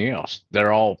everything else.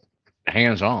 They're all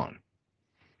hands on,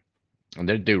 and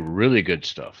they do really good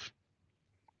stuff.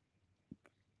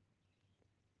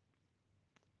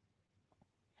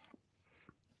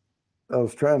 I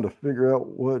was trying to figure out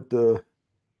what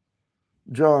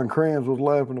John Kranz was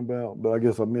laughing about, but I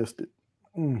guess I missed it.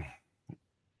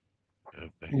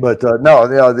 But no,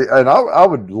 and I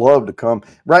would love to come.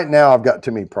 Right now, I've got too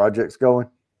many projects going,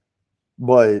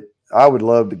 but I would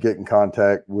love to get in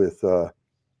contact with.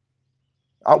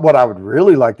 What I would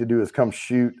really like to do is come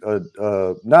shoot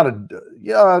the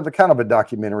kind of a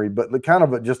documentary, but the kind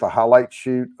of just a highlight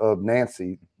shoot of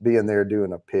Nancy being there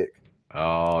doing a pick.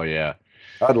 Oh yeah,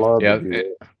 I'd love to Yeah, do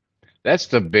that. that's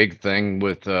the big thing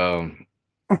with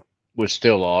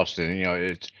Still Austin.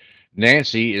 It's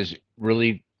Nancy is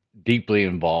really deeply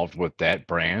involved with that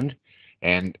brand,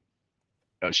 and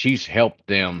she's helped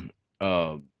them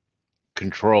uh,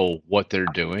 control what they're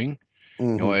doing.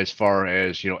 Hmm. As far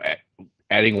as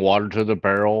adding water to the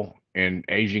barrel and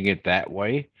aging it that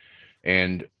way,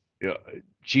 and uh,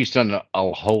 she's done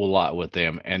a whole lot with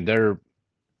them, and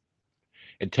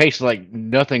it tastes like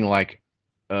nothing like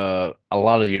a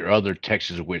lot of your other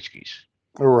Texas whiskeys.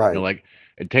 Right. Like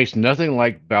it tastes nothing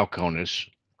like Balcones.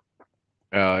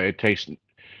 It tastes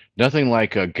nothing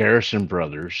like Garrison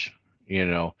Brothers, you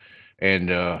know, and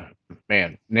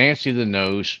man, Nancy the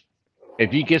Nose.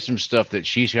 If you get some stuff that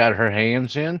she's got her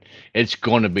hands in, it's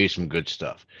going to be some good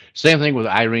stuff. Same thing with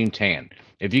Irene Tan.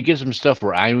 If you get some stuff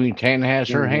where Irene Tan has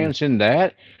her Hmm. hands in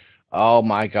that, oh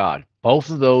my God,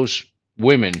 both of those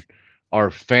women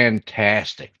are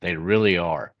fantastic. They really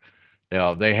are.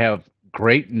 They have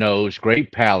great nose,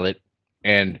 great palate,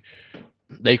 and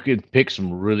they could pick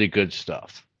some really good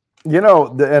stuff. There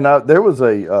was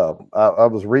I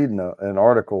was reading an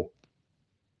article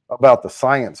about the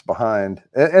science behind,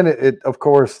 and it of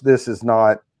course, this is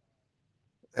not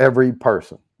every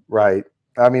person, right?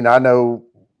 I mean, I know,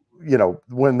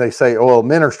 when they say, "Oh, well,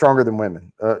 men are stronger than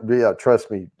women," yeah,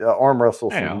 trust me, arm wrestle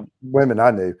Yeah, some women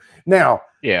I knew. Now,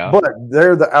 yeah, but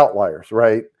they're the outliers,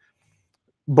 right?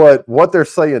 But what they're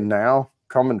saying now,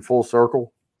 coming full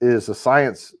circle, is a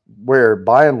science where,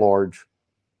 by and large,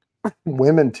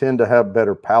 women tend to have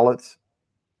better palates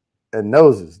and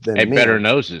noses than and better men,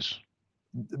 noses.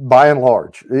 by and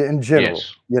large, in general.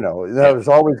 Yes. Yep. There's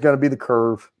always going to be the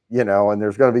curve, and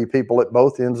there's going to be people at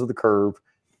both ends of the curve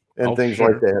and Oh, things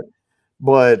like sure. that.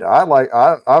 But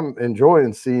I'm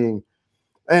enjoying seeing,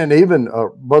 and even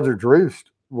Buzzard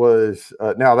Roost was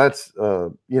now that's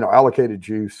allocated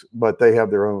juice, but they have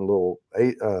their own little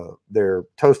their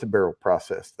toasted barrel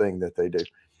process thing that they do.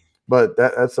 But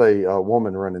that's a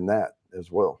woman running that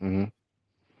as well, Hmm.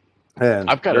 and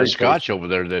I've got a very tasty. Scotch over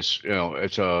there. It's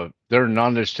they're a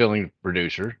non-distilling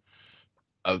producer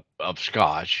of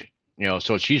Scotch.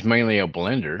 So she's mainly a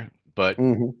blender, but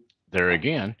Hmm. there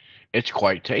again, it's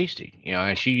quite tasty.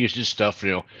 And she uses stuff.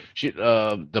 She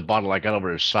the bottle I got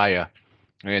over is Saya,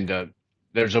 and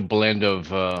there's a blend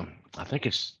of I think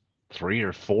it's 3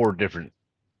 or 4 different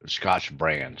Scotch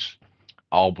brands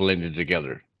all blended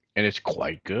together, and it's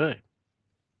quite good.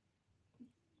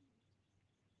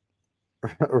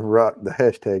 Rock the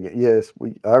hashtag. Yes,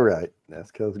 we all right.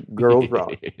 That's because girls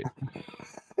rock.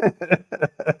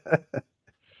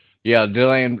 Yeah,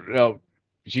 Delaney,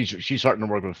 she's starting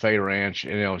to work with Fay Ranch,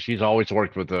 and she's always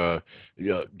worked with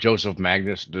Joseph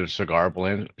Magnus, the cigar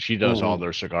blend. She does all Hmm.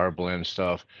 their cigar blend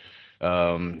stuff.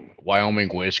 Wyoming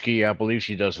whiskey, I believe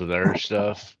she does with their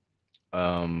stuff.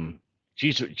 Um,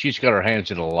 she's got her hands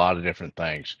in a lot of different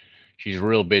things. She's a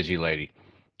real busy lady.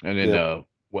 And then Yep.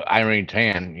 with Irene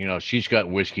Tan, she's got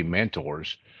whiskey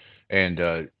mentors,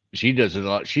 and she does it a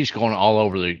lot. She's going all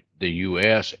over the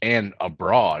U.S. and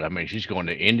abroad. I mean, she's going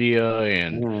to India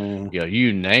and Mm.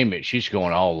 you name it. She's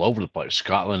going all over the place,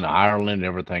 Scotland, Ireland,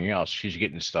 everything else. She's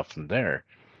getting stuff from there,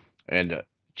 and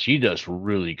she does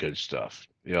really good stuff.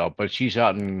 But she's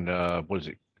out in what is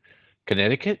it,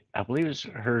 Connecticut? I believe is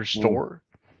her Mm. store.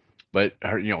 But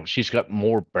she's got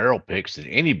more barrel picks than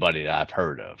anybody that I've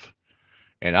heard of,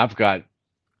 and I've got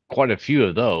quite a few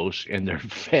of those, and they're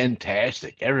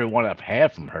fantastic. Every one I've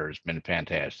had from her has been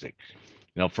fantastic.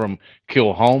 From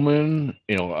Kilhoman,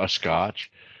 a Scotch,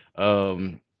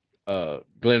 um,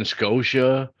 Glen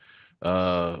Scotia,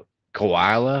 uh,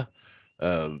 Koala.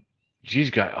 Uh, she's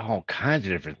got all kinds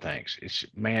of different things. It's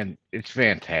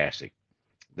fantastic.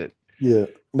 That Yeah.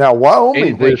 Now, Wyoming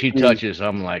anything she whiskey, touches,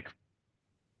 I'm like,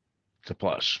 it's a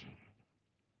plus.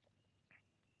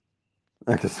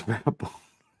 I can smell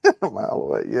a mile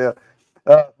away. Yeah.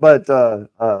 But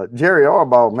Jerry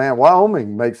Arbaugh, man,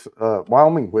 Wyoming makes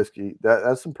Wyoming whiskey.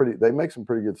 That's some pretty. They make some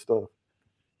pretty good stuff.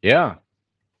 Yeah,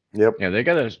 Yep. yeah, they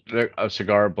got a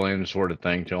cigar blend sort of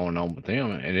thing going on with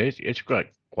them, and it's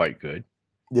quite good.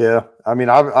 Yeah. I mean,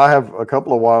 I have a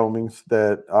couple of Wyomings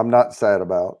that I'm not sad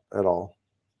about at all.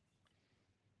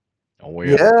 Oh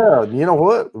yeah, Yeah, you know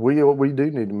what? We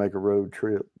do need to make a road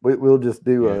trip. We'll just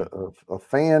do yeah. a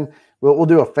fan. We'll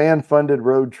do a fan funded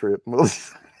road trip.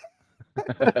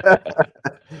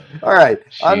 All right,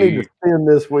 I need to She, spin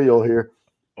this wheel here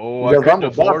oh, I because I'm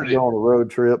couldn't about to afford go it. on a road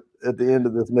trip at the end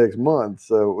of this next month.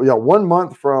 So yeah, 1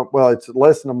 month from, well, it's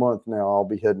less than a month now. I'll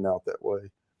be heading out that way.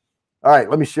 All right,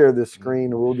 let me share this screen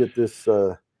and we'll get this.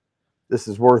 This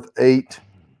is worth 8.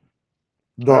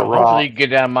 The Well, hopefully Rock. you get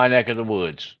down my neck of the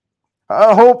woods.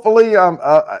 Hopefully,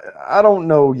 I don't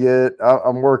know yet.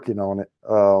 I'm working on it.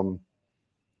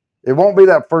 It won't be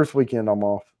that first weekend I'm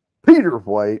off. Peter,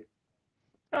 wait,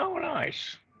 Oh,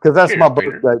 nice. because that's my Cheers,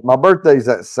 Peter. birthday. My birthday's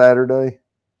that Saturday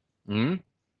Hmm.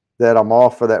 that I'm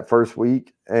off for that first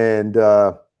week, and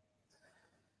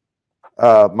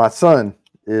my son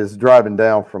is driving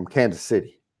down from Kansas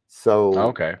City. So,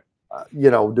 Okay.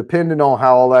 depending on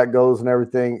how all that goes and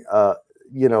everything,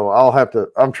 I'll have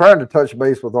to. I'm trying to touch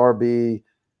base with RB.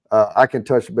 I can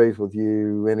touch base with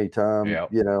you anytime,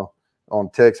 Yeah. on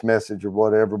text message or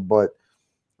whatever. But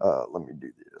let me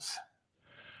do this.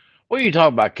 What are you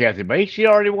talking about, Kathy Bates? She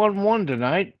already won one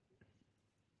tonight.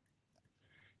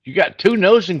 You got 2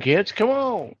 nosing kits. Come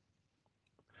on.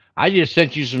 I just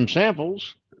sent you some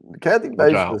samples, Kathy which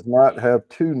Bates I hope does not have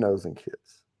 2 nosing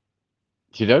kits.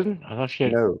 she doesn't. I thought she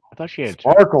had. No, I thought she had 2.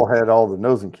 Sparkle had all the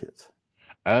nosing kits.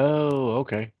 Oh,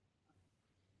 okay.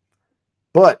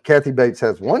 But Kathy Bates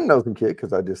has 1 nosing kit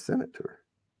because I just sent it to her.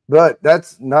 But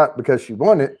that's not because she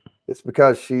won it. It's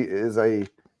because she is a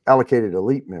allocated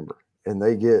elite member, and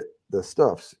they get the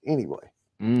stuffs anyway.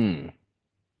 Mm.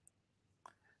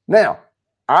 Now,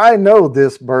 I know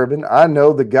this bourbon. I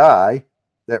know the guy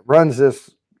that runs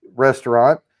this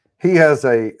restaurant. He has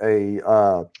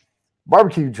a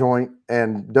barbecue joint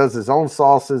and does his own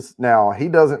sauces. Now, he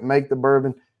doesn't make the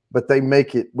bourbon, but they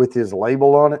make it with his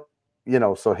label on it.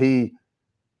 So he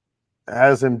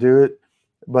has him do it,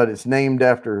 but it's named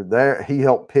after there. He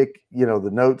helped pick, the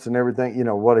notes and everything,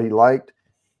 what he liked.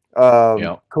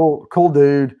 Yeah. Cool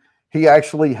dude. He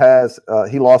actually has,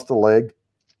 he lost a leg.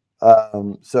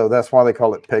 So that's why they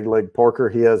call it peg leg porker.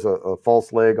 He has a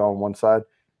false leg on one side.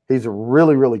 He's a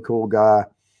really, really cool guy.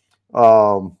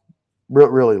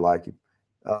 Really like him.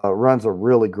 Runs a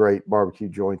really great barbecue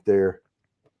joint there.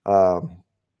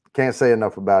 Can't say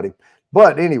enough about him.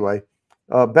 But anyway,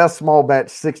 best small batch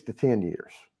 6 to 10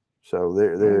 years. So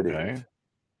there it is.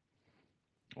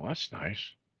 Well, that's nice.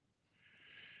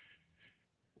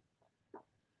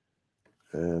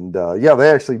 And they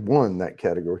actually won that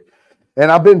category. And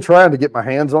I've been trying to get my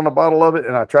hands on a bottle of it,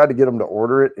 and I tried to get them to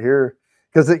order it here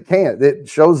because it can't. It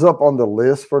shows up on the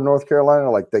list for North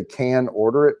Carolina, like they can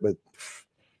order it, but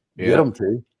get them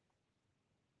to.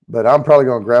 But I'm probably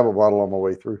going to grab a bottle on my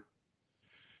way through.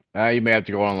 You may have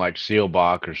to go on like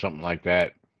Sealbach or something like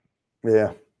that.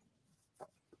 Yeah.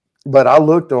 But I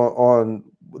looked on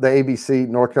the ABC,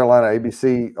 North Carolina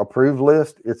ABC approved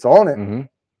list. It's on it. Mm-hmm.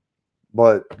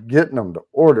 But getting them to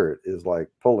order it is like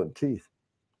pulling teeth.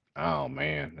 Oh,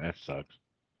 man, that sucks.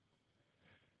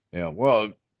 Yeah,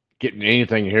 well, getting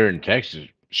anything here in Texas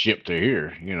shipped to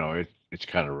here, it's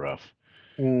kind of rough.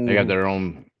 They got their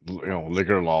own,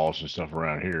 liquor laws and stuff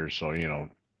around here. So,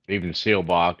 even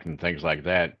Sealbach and things like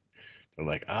that, they're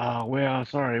like, oh, well,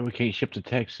 sorry, we can't ship to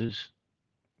Texas.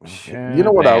 You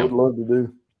know what I would love to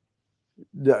do?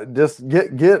 Just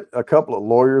get a couple of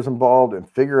lawyers involved and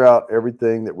figure out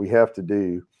everything that we have to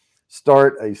do.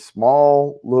 Start a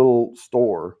small little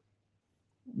store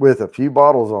with a few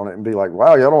bottles on it and be like,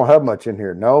 wow, y'all don't have much in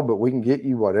here. No, but we can get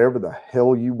you whatever the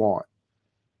hell you want.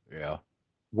 Yeah.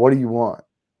 What do you want?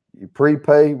 You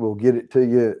prepay, we'll get it to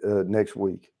you next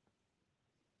week.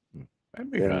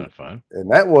 That'd be kind of fun. And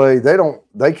that way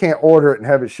they can't order it and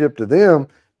have it shipped to them,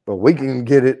 but we can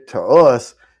get it to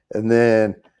us, and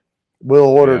then we'll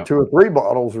order 2 or 3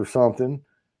 bottles or something,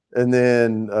 and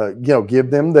then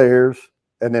give them theirs,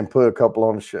 and then put a couple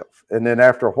on the shelf. And then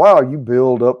after a while, you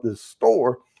build up this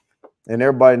store, and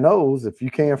everybody knows if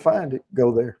you can't find it,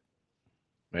 go there.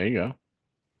 There you go.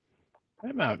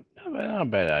 That's not a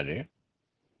bad idea.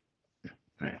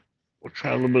 We'll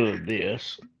try a little bit of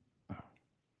this.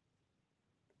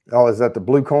 Oh, is that the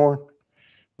blue corn?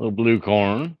 Little blue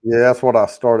corn. Yeah, that's what I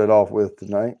started off with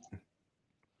tonight.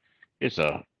 It's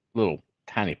a little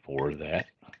tiny pour of that.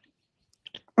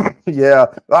 Yeah,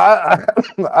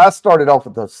 I started off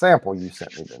with the sample you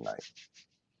sent me tonight.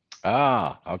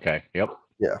 Ah, okay. Yep.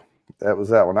 Yeah, that was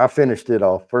that one. I finished it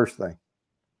off first thing.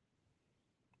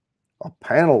 A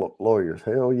panel of lawyers,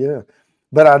 hell yeah.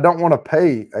 But I don't want to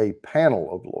pay a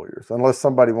panel of lawyers unless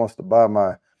somebody wants to buy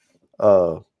my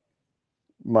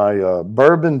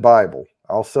bourbon Bible.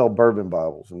 I'll sell bourbon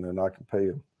Bibles, and then I can pay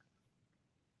them.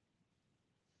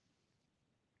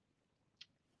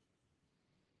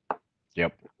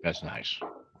 Yep, that's nice.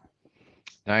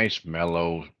 Nice,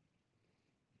 mellow.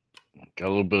 Got a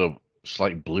little bit of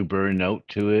slight blueberry note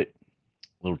to it.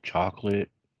 A little chocolate.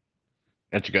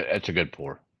 That's a good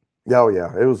pour. Oh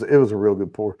yeah, it was a real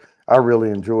good pour. I really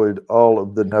enjoyed all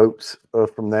of the notes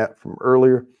from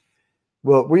earlier.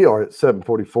 Well, we are at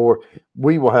 7:44.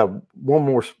 We will have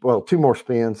 2 more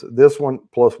spins. This one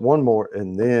plus 1 more,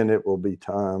 and then it will be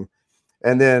time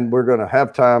And then we're going to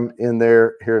have time in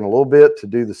there here in a little bit to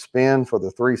do the spin for the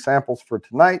 3 samples for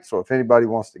tonight. So if anybody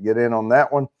wants to get in on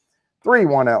that one, 3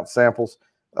 1-ounce samples,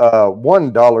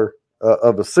 $1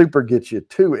 of a super gets you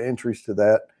 2 entries to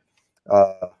that.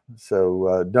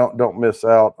 So don't miss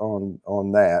out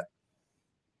on that.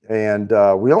 And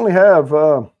we only have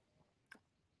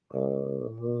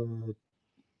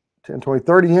 10, 20,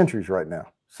 30 entries right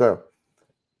now. So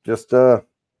just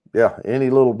yeah, any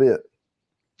little bit.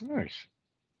 Nice.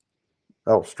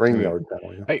 Oh, StreamYard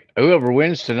now. Yeah. Hey, whoever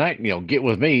wins tonight, get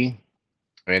with me,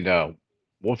 and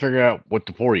we'll figure out what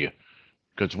to pour you,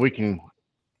 because we can.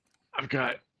 I've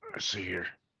got. Let's see here.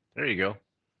 There you go.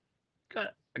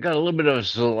 I got a little bit of a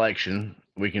selection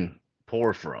we can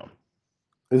pour from.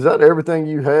 Is that everything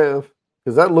you have?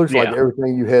 Because that looks like Yeah.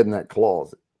 everything you had in that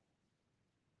closet.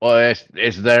 Well,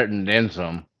 it's there and then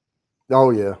some. Oh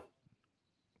yeah.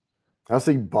 I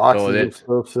see boxes So of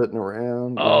stuff sitting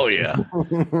around. Oh yeah.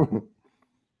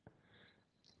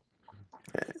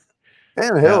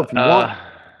 And hell, if you want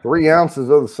 3 ounces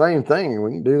of the same thing,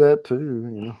 we can do that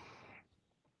too.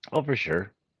 Oh, for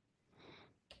sure.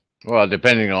 Well,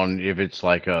 depending on if it's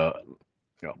like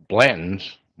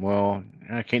Blanton's. Well,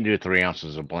 I can't do 3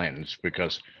 ounces of Blanton's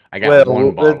because I got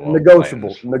one bottle.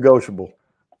 Negotiable. Of Negotiable.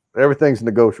 Everything's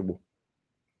negotiable.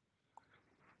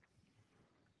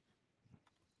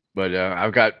 But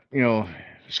I've got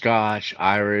Scotch,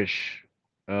 Irish,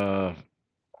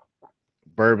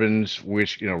 bourbons,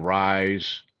 which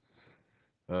ryes,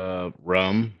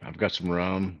 rum. I've got some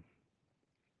rum,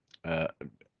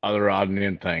 other odd and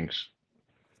end things.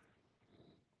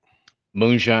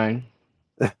 Moonshine.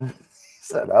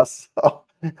 Said I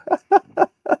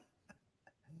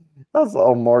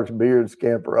saw Mark's beard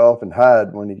scamper off and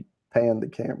hide when he panned the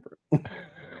camera.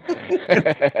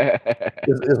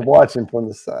 Is watching from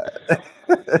the side.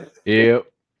 Yep.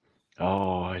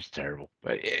 Oh, it's terrible,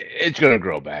 but it's gonna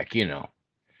grow back.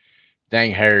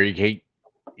 Dang hair, you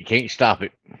can't stop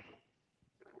it.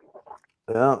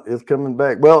 Yeah, it's coming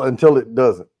back. Well, until it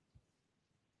doesn't.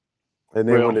 And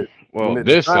then when it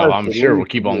this stuff, I'm sure will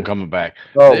keep on coming back.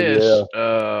 Oh this,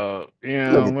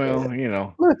 yeah.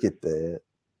 Look at that.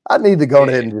 I need to go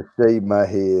ahead and just shave my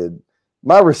head.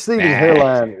 My receding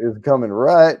hairline is coming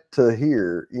right to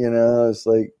here. It's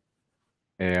like,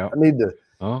 yeah. I need to.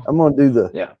 I'm gonna do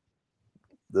the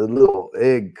little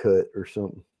egg cut or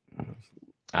something.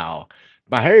 Oh,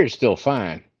 my hair is still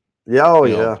fine. Yeah, oh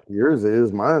yeah. Yours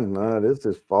is, mine's not. It's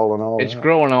just falling all. It's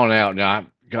growing on out now. I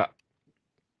got.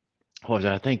 What was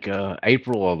it? I think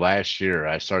April of last year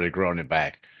I started growing it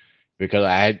back because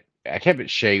I kept it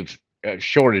shaved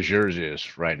short as yours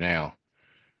is right now.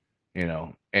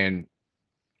 And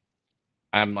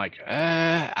I'm like,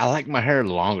 I like my hair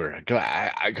longer.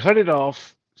 I cut it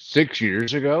off 6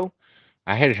 years ago.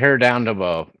 I had hair down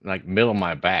to like middle of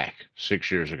my back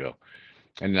 6 years ago,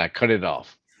 and then I cut it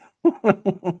off.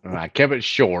 And I kept it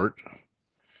short,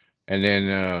 and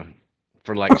then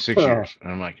for like 6 years,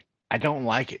 and I'm like, I don't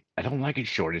like it. I don't like it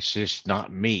short. It's just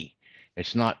not me.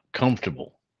 It's not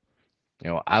comfortable.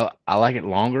 I like it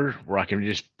longer where I can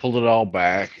just pull it all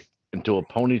back into a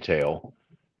ponytail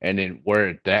and then wear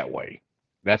it that way.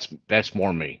 That's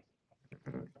more me.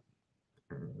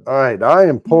 All right, I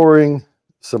am pouring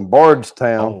some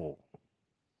Bardstown. Oh,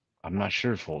 I'm not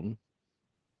sure, Fulton.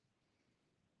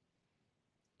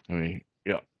 I mean,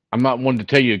 I'm not one to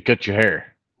tell you to cut your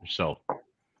hair. So,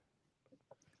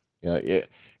 yeah.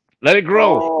 Let it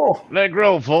grow. Oh. Let it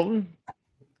grow, Fulton.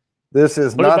 This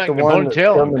is Put not the one that's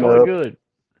coming up. Good.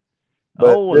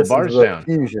 But this is the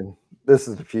fusion. This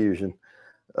is the fusion.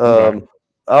 Okay.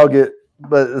 I'll get,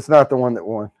 but it's not the one that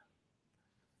won.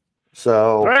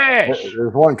 So Thrash.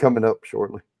 There's one coming up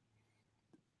shortly.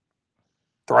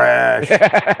 Thrash.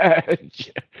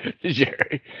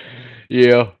 Jerry.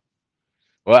 Yeah.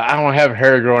 Well, I don't have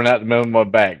hair growing out the middle of my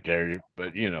back, Jerry,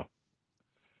 but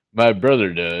my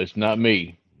brother does, not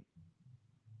me.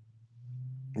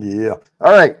 Yeah.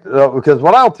 All right. Because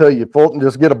what I'll tell you, Fulton,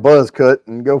 just get a buzz cut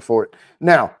and go for it.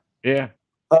 Now. Yeah.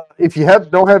 If you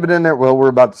don't have it in there, well, we're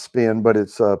about to spin, but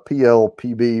it's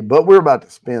PLPB. But we're about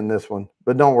to spin this one.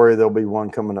 But don't worry, there'll be one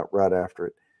coming up right after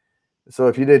it. So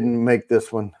if you didn't make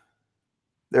this one,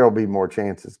 there'll be more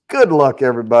chances. Good luck,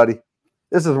 everybody.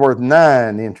 This is worth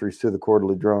 9 entries to the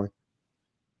quarterly drawing.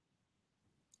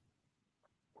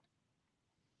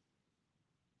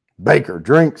 Baker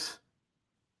drinks.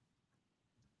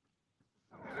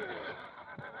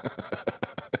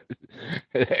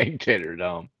 Egg tender,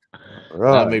 Dom.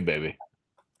 Right. Not me, baby.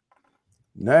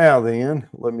 Now then,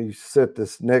 let me set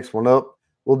this next one up.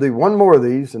 We'll do one more of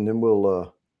these, and then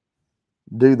we'll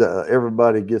do the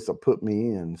everybody gets a put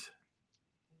me ins.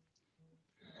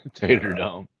 Tater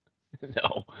Dome.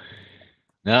 No,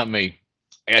 not me.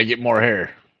 I gotta get more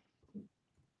hair.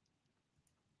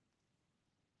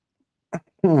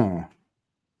 Hmm.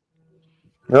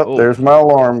 Yep, Oh, there's my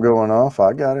alarm going off.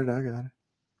 I got it. I got it.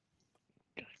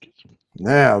 gotta get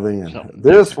Now then, something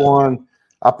this different. one,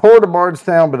 I poured a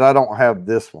Bardstown, but I don't have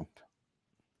this one.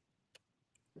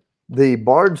 The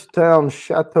Bardstown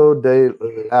Chateau de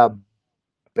la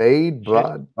Bade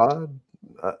Shit, La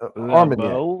Armagnac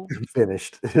Beau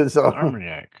finished. So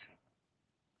Armagnac.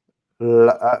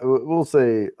 we'll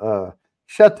say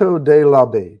Chateau de la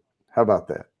Bade. How about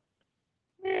that?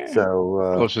 Yeah, So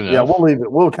close yeah, we'll enough. leave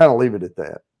it. We'll kind of leave it at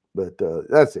that. But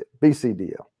that's it.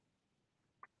 BCDL.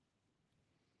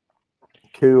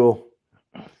 Cool.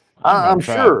 I'm gonna I'm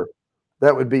try. sure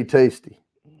that would be tasty.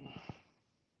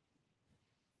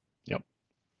 Yep,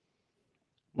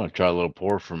 I'm gonna try a little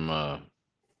pour from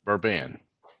Bourbon.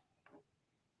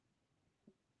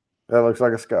 That looks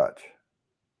like a scotch.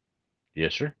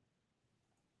 Yes, sir.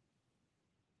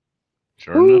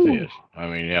 Sure enough, Woo. is. I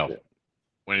mean, yeah,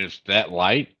 when it's that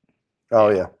light, Oh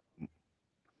yeah, yeah.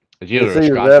 it's It's either a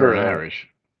either Scotch that or an or Irish.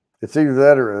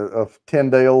 a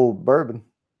 10-day-old bourbon.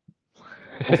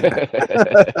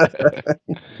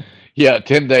 Yeah,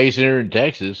 10 days here in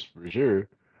Texas for sure.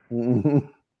 Mhm.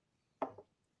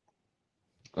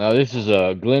 Now this is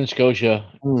a Glen Scotia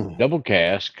Mm, double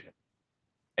cask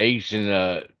aged in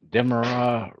a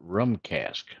Demerara rum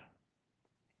cask.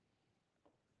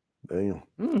 damn.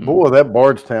 Mm. Boy, that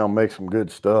Bardstown makes some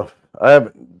good stuff. I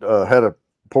haven't had a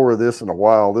pour of this in a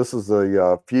while. This is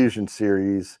a Fusion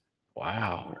series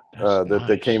Wow, that's that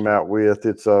they nice. came out with.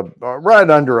 It's right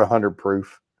under 100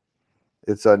 proof.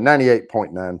 It's a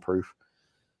 98.9 proof.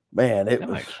 Man,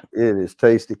 Nice. it is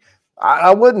tasty.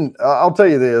 I wouldn't. I'll tell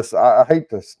you this. I hate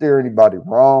to steer anybody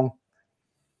wrong,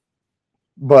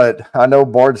 but I know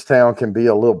Bardstown can be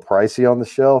a little pricey on the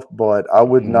shelf. But I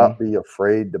would Hmm. not be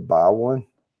afraid to buy one.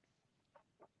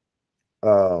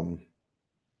 Um,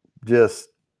 just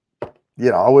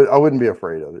I wouldn't be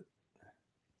afraid of it.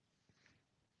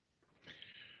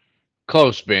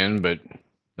 Close, Ben, but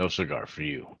no cigar for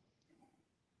you.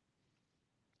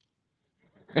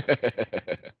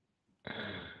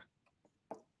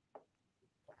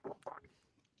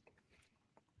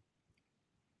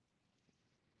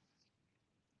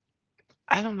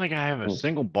 I don't think I have a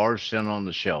single bar stand on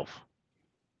the shelf.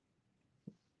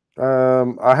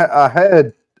 I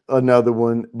had another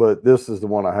one, but this is the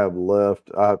one I have left.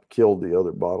 I killed the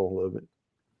other bottle of it.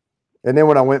 And then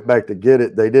when I went back to get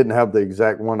it, they didn't have the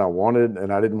exact one I wanted,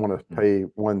 and I didn't want to pay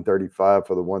 135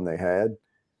 for the one they had.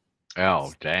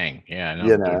 Oh, dang. Yeah, I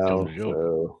You know. They're total know, joke.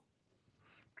 so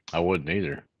I wouldn't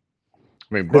either.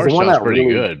 I mean, because bar sounds pretty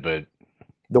good, but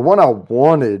the one I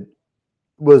wanted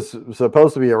was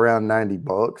supposed to be around $90,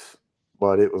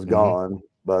 but it was mhm. gone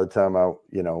by the time I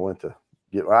went to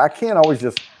get. I can't always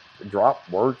just drop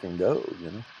work and go.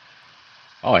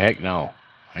 Oh, heck no.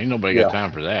 Ain't nobody got Yeah,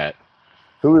 time for that.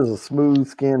 who is a smooth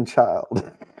skinned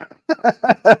child?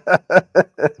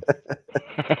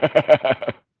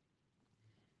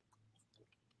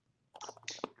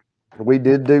 We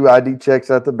did do ID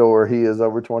checks at the door. He is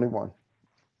over 21.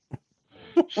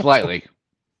 Slightly.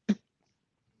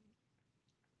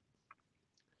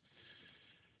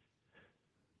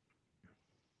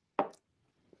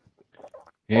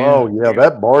 Yeah. Oh yeah,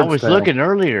 that I was Bardstown. looking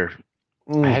earlier.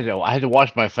 Mm, I had to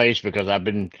wash my face because I've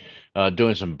been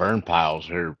doing some burn piles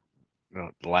here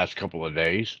the last couple of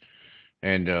days,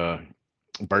 and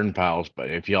burn piles.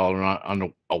 But if y'all are not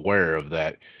unaware of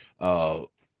that, uh,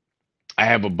 I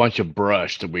have a bunch of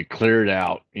brush that we cleared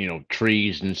out,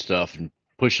 trees and stuff, and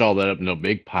pushed all that up in a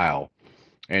big pile.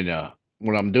 And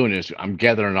what I'm doing is I'm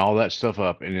gathering all that stuff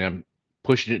up and then I'm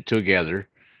pushing it together,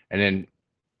 and then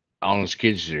on a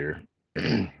skid steer,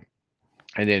 and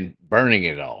then burning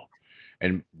it all,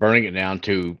 and burning it down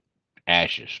to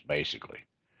ashes, basically.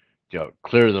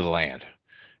 Clear the land,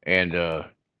 and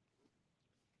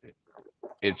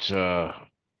it's I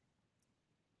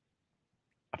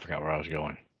forgot where I was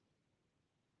going.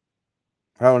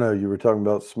 I don't know. You were talking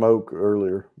about smoke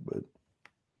earlier, but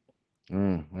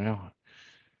Well,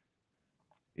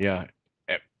 yeah.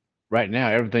 eh, Right now,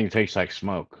 everything tastes like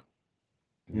smoke.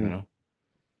 You mm, know,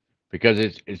 because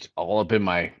it's all up in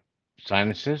my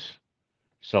sinuses.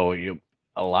 So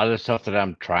a lot of the stuff that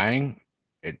I'm trying,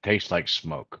 it tastes like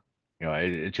smoke.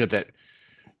 It's got that.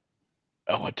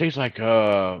 Oh, it tastes like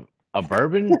a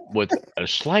bourbon with a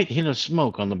slight hint of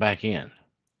smoke on the back end.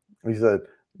 he said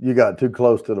you got too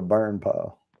close to the burn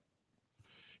pile.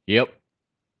 Yep,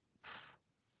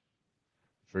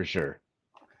 for sure.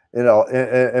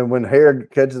 And when hair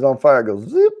catches on fire, it goes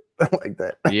zip like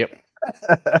that. Yep.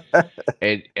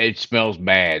 It smells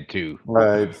bad too.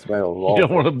 Right, it smells You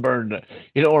don't want awful. to burn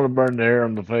you don't want to burn the hair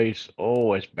on the face.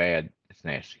 Oh, it's bad. It's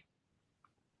nasty.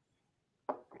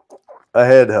 I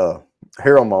had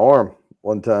hair on my arm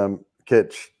one time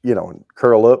catch, and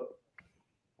curl up,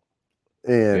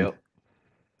 and Yep.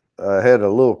 I had a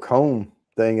little comb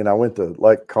thing, and I went to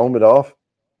like comb it off,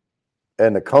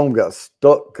 and the comb got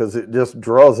stuck because it just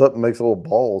draws up and makes little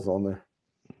balls on there.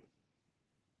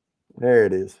 There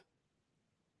it is.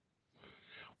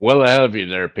 Well ahead of you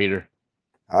there, Peter.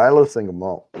 All right, let's sing them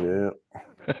all. Yeah.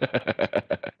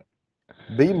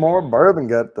 Be More Bourbon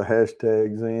got the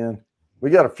hashtags in.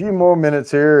 We got a few more minutes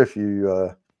here. If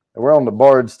you, we're on the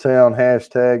Bardstown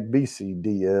hashtag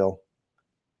BCDL.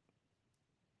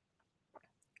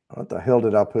 What the hell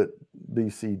did I put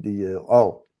BCDL?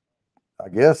 Oh, I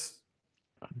guess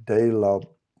De La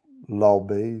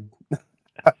Babe.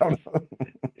 I don't know.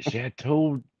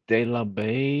 Chateau de la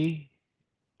Bay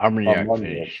Armagnac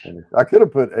finish. I could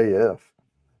have put AF,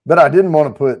 but I didn't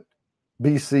want to put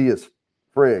BC as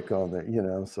frick on there,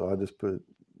 so I just put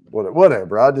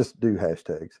whatever. I just do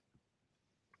hashtags.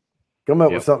 Come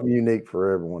up with something unique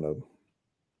for every one of them.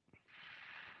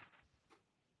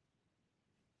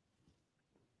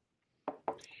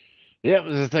 Yeah, it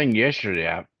was the thing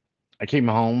yesterday. I came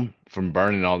home from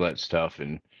burning all that stuff,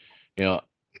 and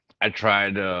I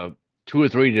tried 2 or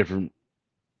 3 different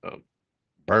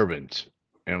bourbons,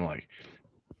 and I'm like,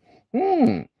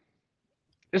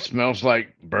 it smells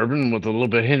like bourbon with a little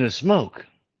bit hint of smoke,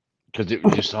 because it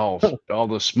was just all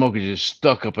the smoke is just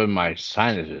stuck up in my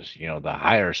sinuses, the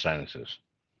higher sinuses.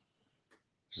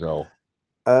 So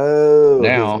his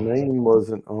now name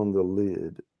wasn't on the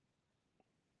lid.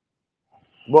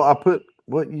 Well, I put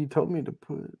what you told me to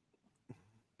put.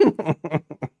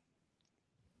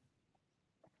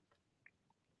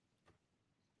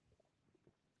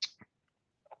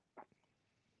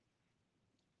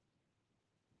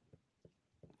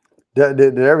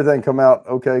 Did everything come out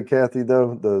okay, Kathy,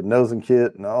 though? The nosing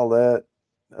kit and all that?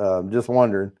 Just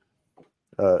wondering.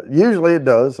 Usually it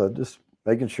does. I'm just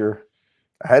making sure.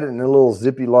 I had it in a little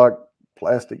zippy lock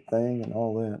plastic thing and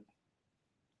all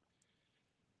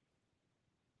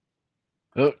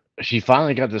that. She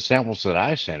finally got the samples that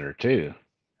I sent her too.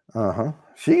 Uh-huh.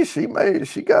 She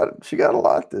got a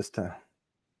lot this time.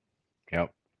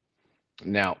 Yep.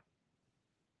 Now,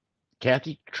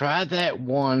 Kathy, try that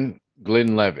one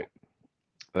Glenlivet,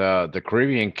 the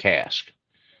Caribbean cask.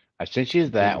 I sent you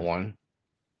that one,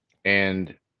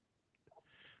 and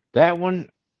that one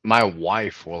my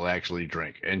wife will actually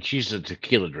drink, and she's a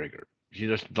tequila drinker. She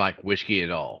doesn't like whiskey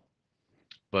at all,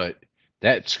 but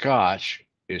that Scotch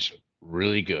is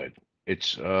really good.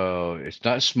 It's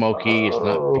not smoky, it's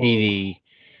not peaty,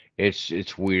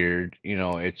 it's weird,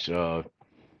 it's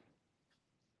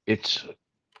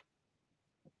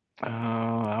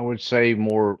I would say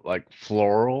more like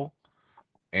floral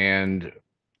and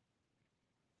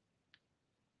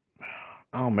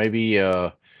maybe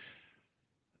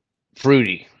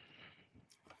fruity.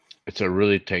 It's a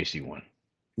really tasty one.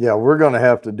 Yeah, we're gonna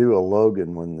have to do a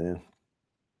Logan one then.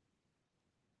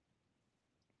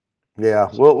 Yeah,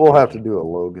 we'll have to do a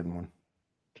Logan one.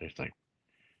 Tastes like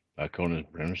Conan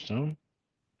Brimstone?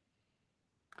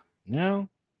 No.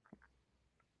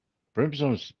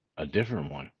 Brimstone's a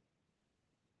different one.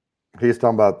 He's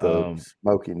talking about the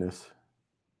smokiness.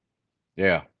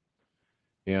 Yeah.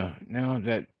 Yeah. Now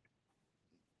that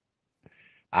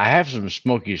I have some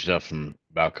smoky stuff from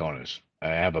Balcones. I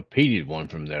have a peated one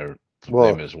from them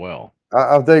as well.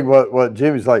 I think what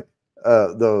Jimmy's like,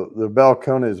 the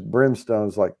Balcones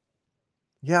Brimstone's like,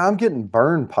 yeah, I'm getting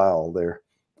burn pile there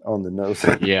on the nose.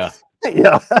 Yeah.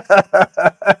 Yeah.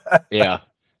 Yeah.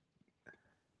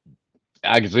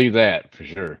 I can see that for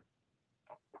sure.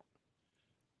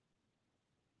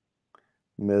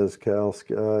 Mezcal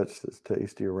Scotch that's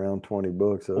tasty, around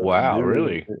 $20. Wow,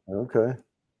 really? Okay.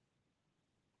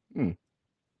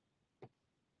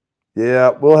 Yeah,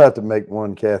 we'll have to make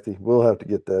one, Kathy. We'll have to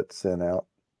get that sent out.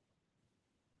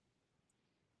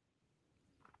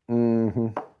 Mm-hmm.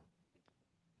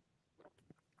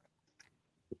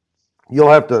 You'll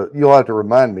have to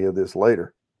remind me of this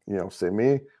later. Send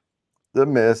me the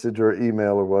message or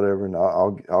email or whatever, and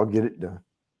I'll get it done.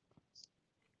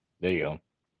 There you go.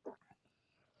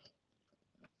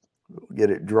 We'll get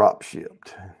it drop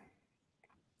shipped.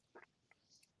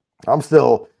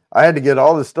 I had to get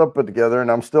all this stuff put together, and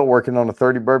I'm still working on a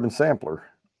 30 bourbon sampler.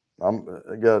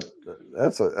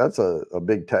 That's a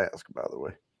big task, by the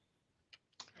way.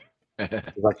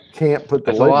 I can't put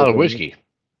the That's a lot of whiskey.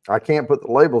 I can't put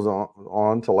the labels on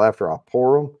until after I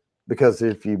pour them, because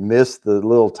if you miss the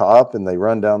little top and they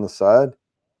run down the side,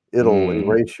 it'll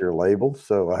erase your label.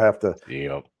 So I have to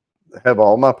Yep. have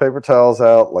all my paper towels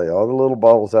out, lay all the little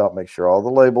bottles out, make sure all the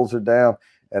labels are down.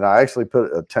 And I actually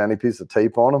put a tiny piece of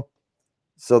tape on them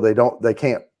so they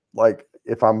can't, like,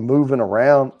 if I'm moving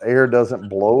around, air doesn't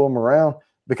blow them around,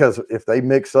 because if they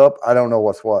mix up, I don't know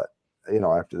what's what,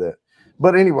 after that.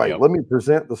 But anyway, let me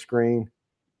present the screen.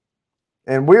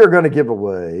 And we are going to give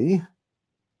away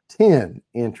 10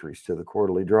 entries to the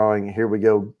quarterly drawing. Here we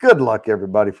go. Good luck,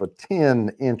 everybody, for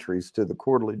 10 entries to the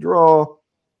quarterly draw.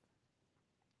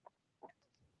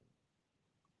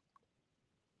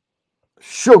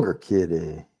 Sugar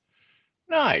Kitty.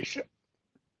 Nice.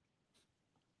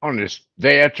 On this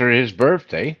day after his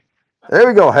birthday. There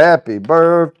we go. Happy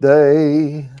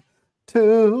birthday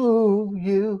to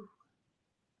you.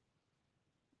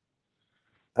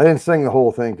 I didn't sing the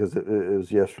whole thing because it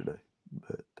was yesterday.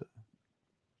 But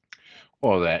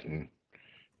well, that and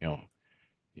yeah.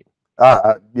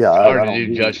 I don't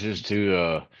do justice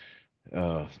to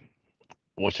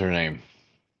what's her name?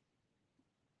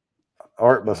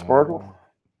 Art by Sparkle.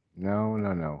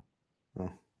 No.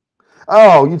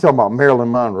 Oh, you talking about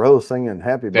Marilyn Monroe singing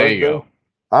 "Happy Birthday"? There you go.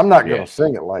 I'm not going to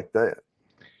sing it like that.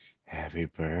 Happy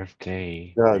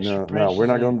birthday. No, we're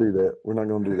not going to do that. We're not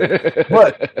going to do that.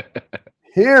 But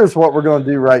here's what we're going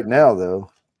to do right now, though.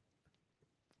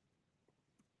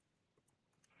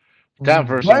 Time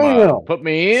for some put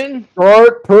me in.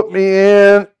 Put me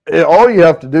in. All you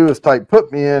have to do is type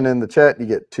 "put me in" the chat, and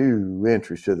you get 2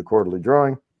 entries to the quarterly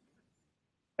drawing.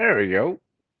 There we go.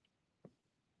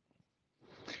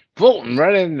 Floating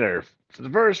right in there for the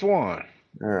first one.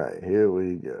 All right, here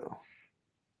we go.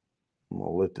 I'm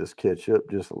going to let this catch up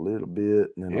just a little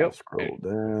bit, and then I'll scroll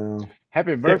down.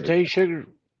 Happy birthday, Sugar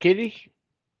Kitty.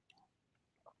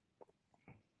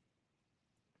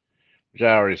 Which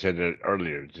I already said that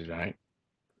earlier tonight.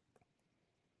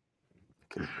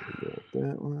 Okay, we got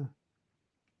that one.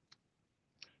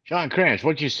 John Krantz,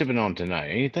 what you sipping on tonight?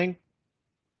 Anything?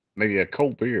 Maybe a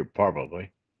cold beer,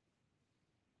 probably.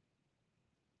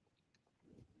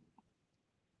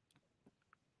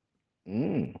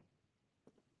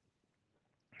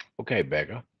 Okay,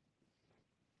 Becca.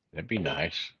 That'd be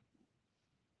nice.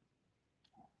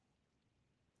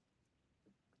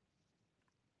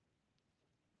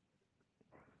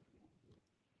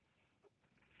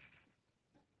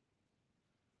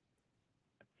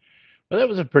 Well, that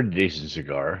was a pretty decent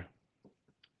cigar.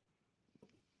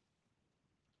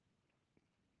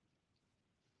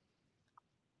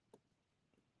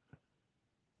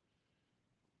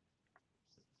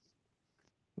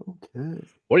 Okay.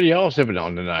 What are y'all sipping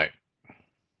on tonight?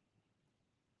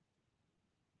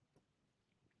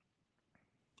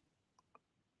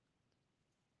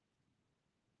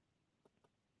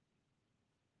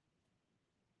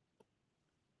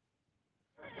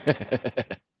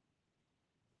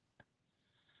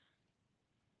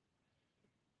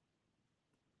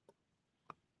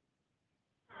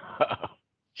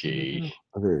 Gee.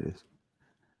 Oh, there it is.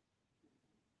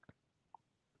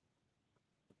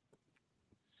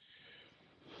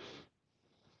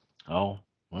 Oh,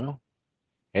 well.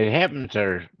 It happens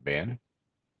there, Ben.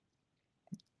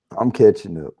 I'm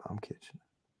catching up.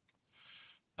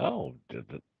 Oh,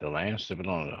 the lamb sipping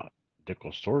on a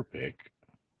Dickel store pick.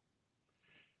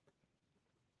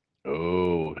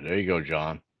 Oh, there you go,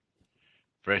 John.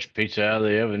 Fresh pizza out of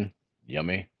the oven.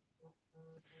 Yummy.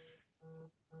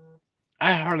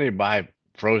 I hardly buy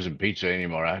frozen pizza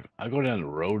anymore. I go down the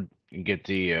road and get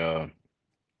the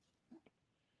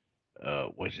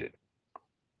what's it?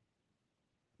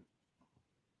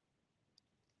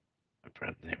 I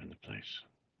forgot the name of the place.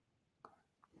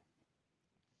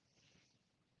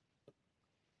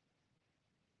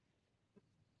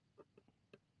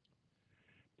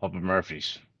 Papa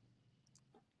Murphy's.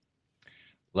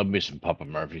 Love me some Papa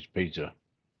Murphy's pizza.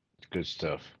 It's good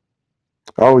stuff.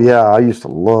 Oh yeah, I used to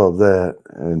love that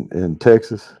in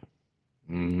Texas.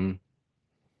 Mm-hmm.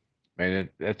 Man,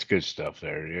 that's good stuff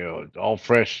there. You know, all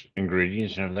fresh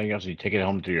ingredients and everything else. You take it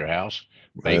home to your house,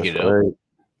 bake it up.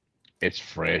 It's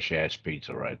fresh ass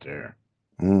pizza right there.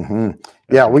 Mm-hmm.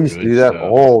 Yeah, we used to do that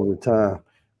all the time.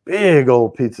 Big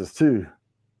old pizzas too.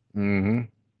 Mm-hmm.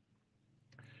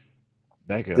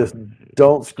 Just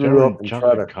don't screw up and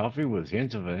chocolate try to coffee with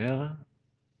hints of vanilla.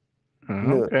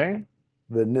 Okay.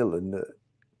 Vanilla nut.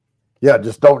 Yeah,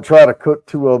 just don't try to cook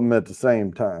 2 of them at the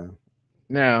same time.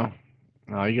 No,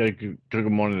 you gotta cook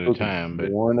them one at a time.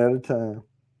 But one at a time.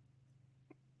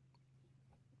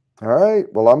 All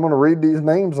right. Well, I'm going to read these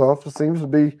names off. It seems to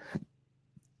be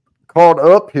caught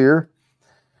up here.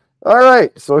 All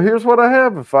right. So here's what I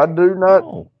have. If I do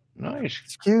not, nice.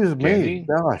 Excuse me.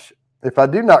 Gosh, If I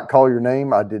do not call your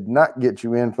name, I did not get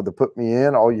you in for the put me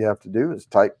in. All you have to do is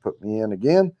type put me in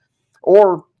again,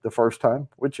 or the first time,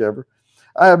 whichever.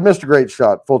 I have Mr. Great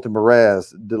Shot, Fulton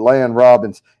Mraz, DeLand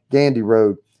Robbins, Gandy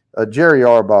Road, Jerry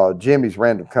Arbaugh, Jimmy's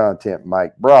Random Content,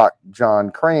 Mike Brock,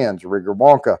 John Kranz, Rigger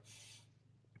Wonka.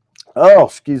 Oh,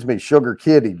 excuse me, Sugar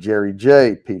Kitty, Jerry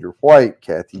J, Peter White,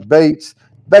 Kathy Bates,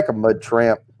 Becca Mud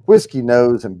Tramp, Whiskey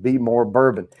Nose, and Be More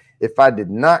Bourbon. If I did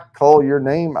not call your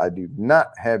name, I do not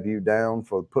have you down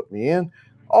for put me in.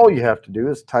 All you have to do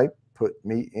is type put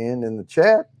me in the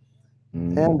chat,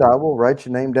 and I will write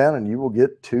your name down, and you will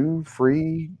get 2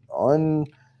 free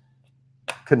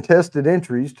uncontested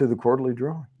entries to the quarterly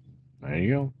drawing. There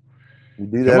you go. You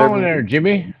do that Come on there,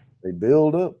 Jimmy. They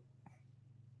build up.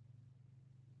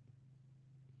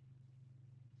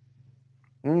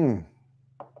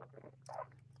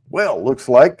 Well, looks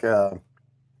like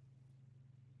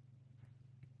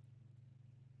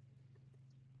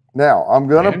now I'm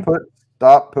gonna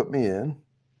put me in.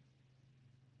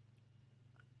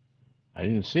 I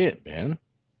didn't see it, man.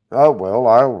 Oh well,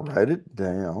 I'll write it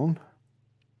down.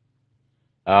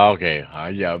 Okay.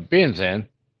 Yeah, Ben's in.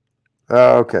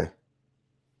 Okay.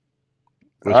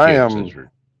 I am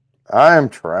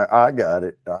trying. I got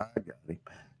it.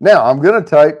 Now I'm gonna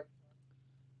type.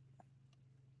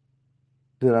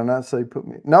 Did I not say put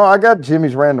me? No, I got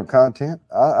Jimmy's Random Content.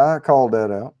 I called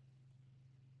that out.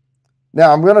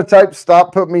 Now I'm going to type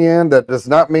stop put me in. That does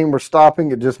not mean we're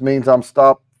stopping. It just means I'm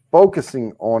stop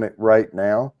focusing on it right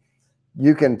now.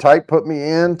 You can type put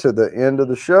me in to the end of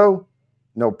the show.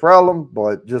 No problem,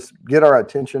 but just get our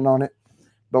attention on it.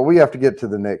 But we have to get to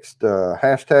the next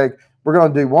hashtag. We're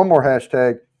going to do one more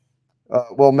hashtag.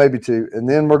 Well, maybe 2. And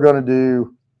then we're going to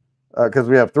do, because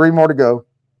we have 3 more to go.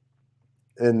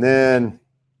 And then,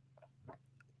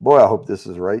 boy, I hope this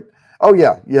is right. Oh,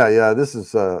 yeah. This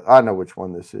is, I know which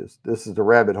one this is. This is the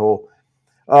rabbit hole.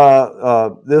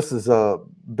 This is a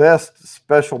best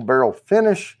special barrel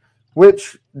finish,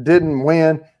 which didn't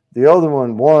win. The other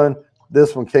one won.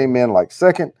 This one came in like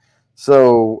second.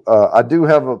 So I do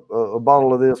have a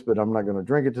bottle of this, but I'm not going to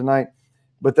drink it tonight.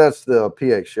 But that's the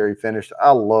PX Sherry finish.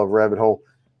 I love rabbit hole.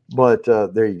 But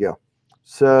there you go.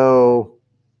 So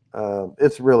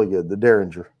it's really good, the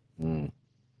Derringer.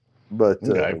 But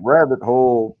Rabbit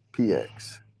Hole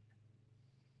PX.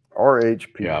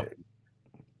 RHPA. Yeah.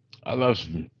 I love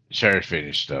some sherry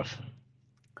finish stuff.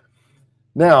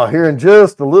 Now, here in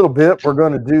just a little bit, we're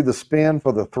going to do the spin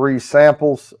for the 3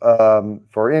 samples.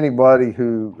 For anybody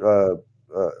who,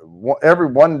 every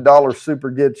 $1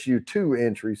 super gets you 2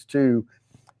 entries to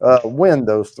win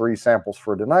those 3 samples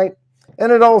for tonight.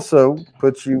 And it also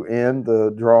puts you in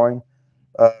the drawing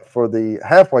for the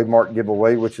halfway mark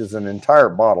giveaway, which is an entire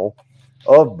bottle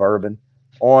of bourbon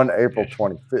on April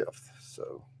 25th.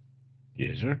 So,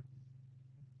 yes, sir.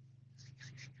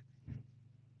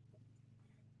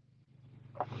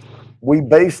 We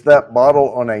based that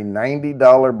bottle on a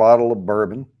 $90 bottle of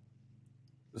bourbon.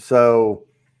 So,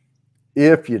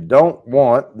 if you don't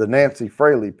want the Nancy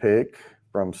Fraley pick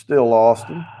from Still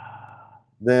Austin,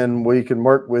 then we can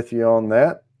work with you on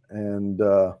that. And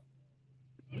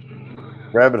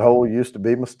Rabbit Hole used to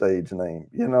be my stage name.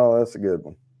 You know, that's a good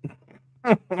one.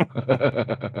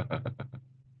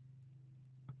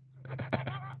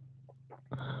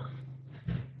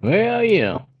 Well,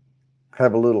 yeah.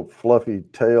 Have a little fluffy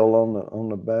tail on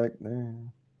the back there.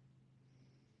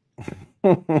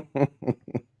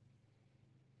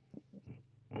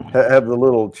 Have the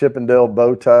little Chippendale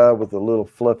bow tie with a little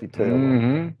fluffy tail.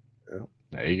 Yeah.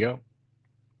 There you go.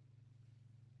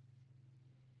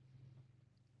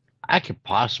 I could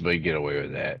possibly get away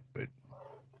with that, but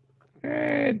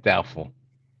doubtful.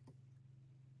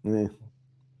 Yeah.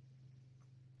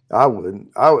 I wouldn't.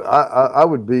 I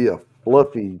would be a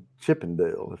fluffy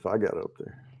Chippendale if I got up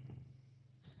there.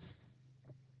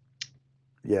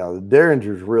 Yeah, the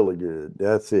Derringer's really good.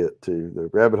 That's it too. The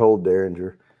Rabbit Hole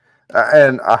Derringer,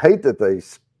 and I hate that they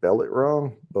spell it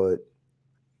wrong, but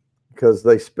because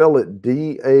they spell it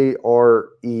Dareриnger,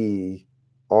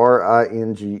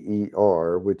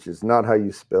 which is not how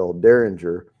you spell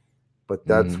Derringer, but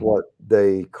that's what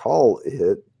they call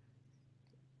it.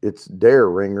 It's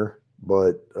Dareringer,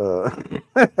 but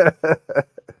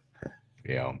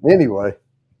yeah. Anyway,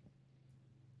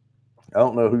 I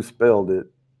don't know who spelled it,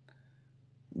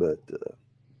 but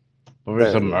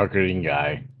there's a marketing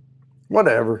guy.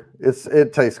 Whatever.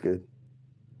 It tastes good.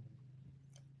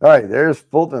 All right, there's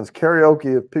Fulton's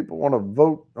karaoke if people want to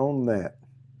vote on that.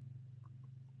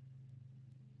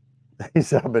 He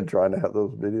said, I've been trying to have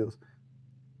those videos.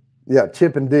 Yeah,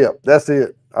 chip and dip. That's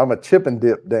it. I'm a chip and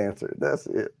dip dancer. That's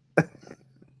it.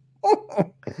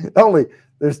 Only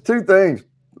there's 2 things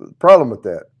problem with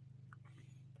that.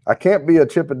 I can't be a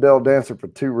Chippendale dancer for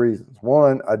 2 reasons.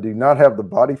 One, I do not have the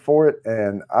body for it,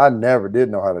 and I never did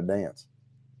know how to dance.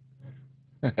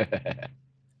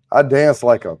 I dance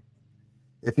like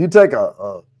if you take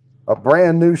a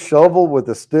brand new shovel with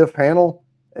a stiff handle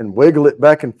and wiggle it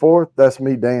back and forth, that's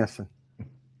me dancing.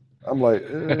 I'm like,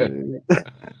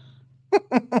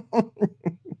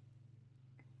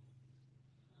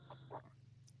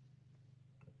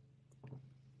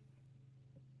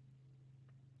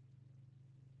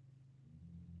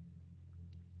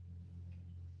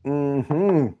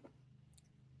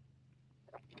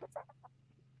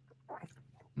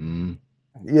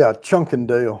 Yeah,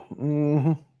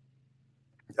 Chunkendale.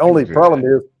 Only problem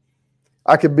is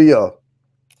I could be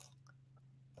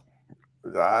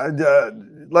like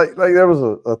there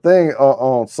was a thing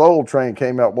on Soul Train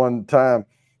came out one time,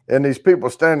 and these people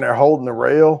standing there holding the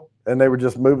rail, and they were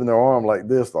just moving their arm like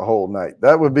this the whole night.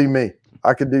 That would be me.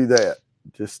 I could do that.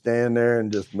 Just stand there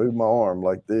and just move my arm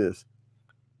like this.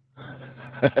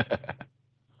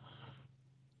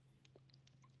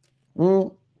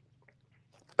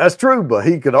 That's true, but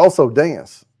he could also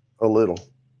dance a little.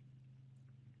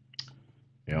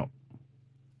 Yep.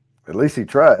 At least he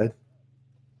tried.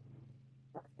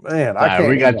 Man, I can't.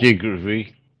 We got you,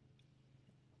 Groovy.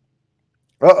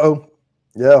 Uh-oh.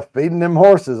 Yeah, feeding them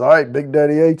horses. All right, Big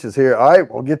Daddy H is here. All right,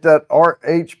 we'll get that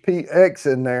RHPX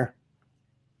in there.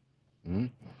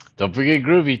 Don't forget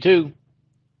Groovy, too.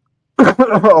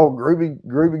 Oh,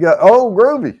 Groovy got... Oh,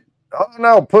 Groovy. Oh,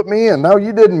 no, put me in. No,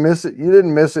 you didn't miss it. You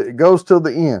didn't miss it. It goes till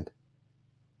the end.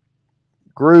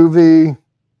 Groovy.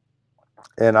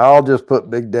 And I'll just put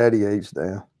Big Daddy H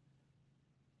down.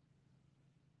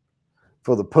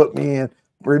 For the put me in.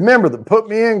 Remember, the put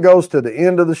me in goes to the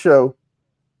end of the show.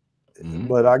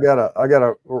 But I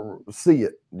gotta see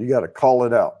it. You gotta call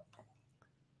it out.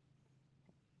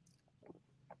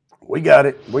 We got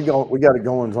it. We got it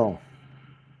going on.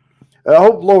 I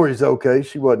hope Lori's okay.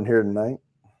 She wasn't here tonight.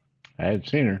 I had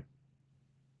seen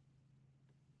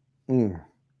her.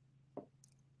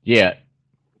 Yeah.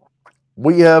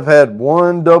 We have had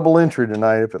one double entry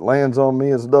tonight. If it lands on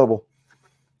me, it's double.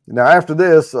 Now, after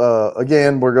this,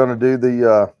 again, we're going to do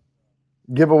the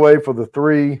giveaway for the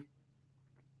three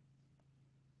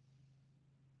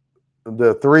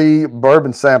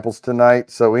bourbon samples tonight.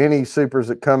 So any supers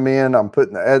that come in, I'm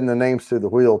adding the names to the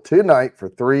wheel tonight for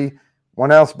 3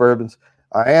 1-ounce bourbons.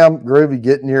 I am, Groovy,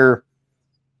 getting your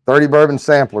 30 bourbon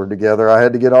sampler together. I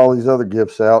had to get all these other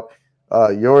gifts out.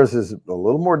 Yours is a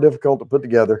little more difficult to put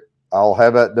together. I'll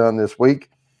have that done this week.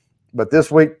 But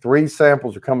this week, 3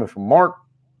 samples are coming from Mark.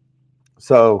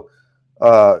 So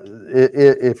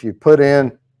if you put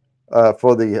in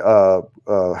for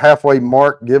the halfway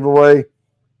mark giveaway,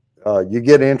 you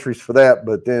get entries for that,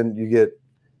 but then you get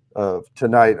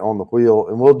tonight on the wheel,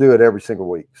 and we'll do it every single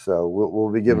week. So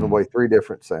we'll be giving away 3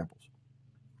 different samples.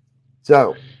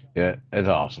 So yeah, it's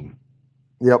awesome.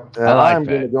 Yep, and I'm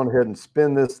going to go ahead and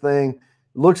spin this thing.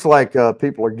 Looks like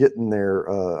people are getting there.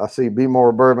 I see Be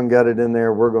More Bourbon got it in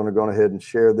there. We're going to go ahead and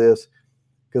share this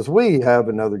because we have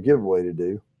another giveaway to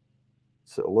do.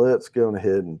 So let's go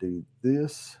ahead and do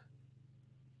this.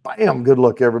 Bam! Good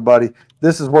luck, everybody.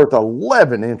 This is worth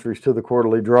 11 entries to the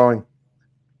quarterly drawing.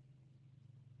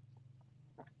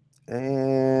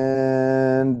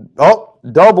 And,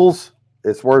 doubles.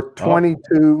 It's worth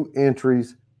 22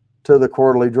 entries to the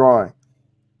quarterly drawing.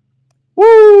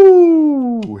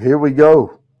 Woo! Here we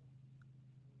go.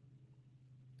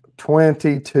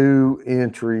 22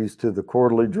 entries to the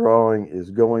quarterly drawing is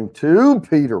going to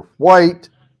Peter White.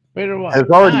 Peter White has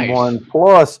already won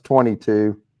plus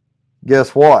 22.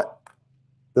 Guess what?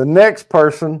 The next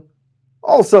person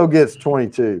also gets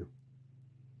 22.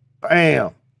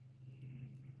 Bam.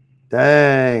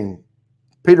 Dang.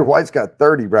 Peter White's got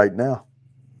 30 right now.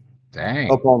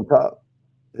 Dang. Up on top.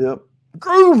 Yep.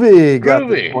 Groovy got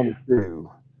the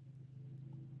 22.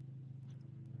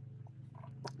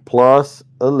 Plus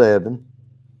 11,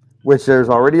 which there's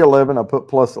already 11. I put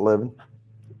plus 11.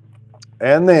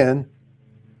 And then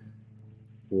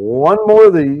one more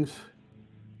of these,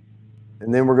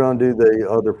 and then we're going to do the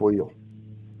other wheel.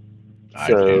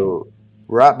 So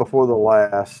right before the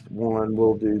last one,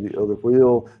 we'll do the other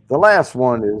wheel. The last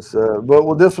one is,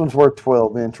 but this one's worth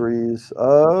 12 entries.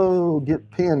 Oh, get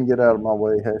out of my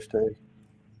way, hashtag.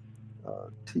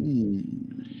 T.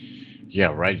 Yeah,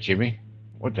 right, Jimmy.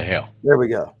 What the hell? There we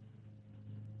go.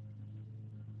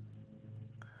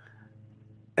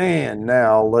 And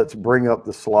now let's bring up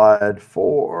the slide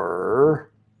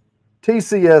for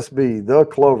TCSB, the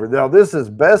Clover. Now, this is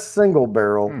best single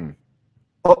barrel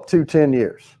up to 10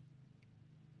 years.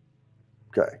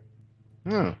 Okay.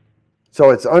 So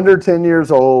it's under 10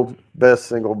 years old, best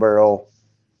single barrel.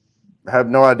 Have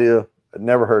no idea. I've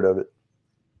never heard of it.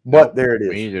 But Nope, there it me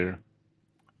is. either.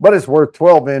 But it's worth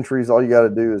 12 entries. All you got to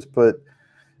do is put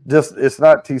it's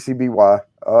not TCBY.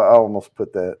 I almost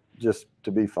put that just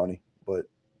to be funny. But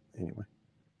anyway,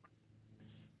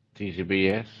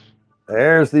 TCBS.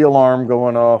 there's the alarm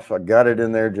going off. I got it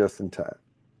in there just in time.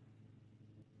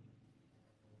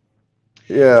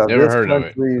 Yeah, Never this heard of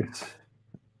it. country's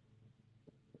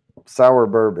sour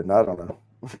bourbon. I don't know.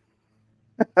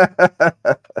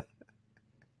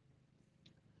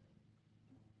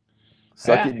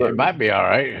 Yeah, Sucky it bourbon. might be all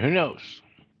right. Who knows?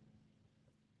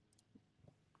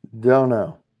 Don't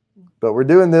know. But we're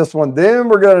doing this one. Then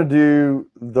we're going to do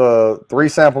the 3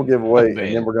 sample giveaway, and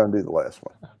then Ben. we're going to do the last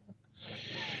one.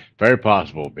 Very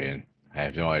possible, Ben. I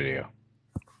have no idea.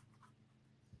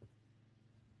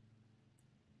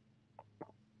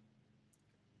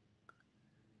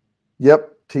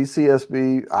 Yep,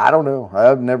 TCSB. I don't know.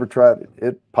 I've never tried it.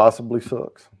 It possibly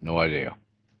sucks. No idea.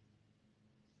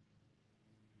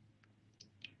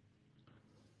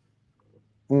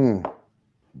 Mm.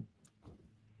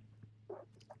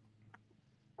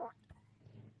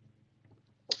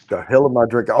 The hell am I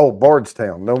drinking? Oh,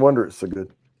 Bardstown. No wonder it's so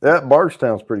good. That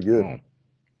Bardstown's pretty good.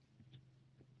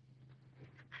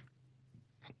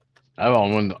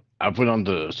 Oh. I put on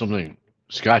the something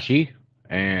scotchy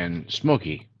and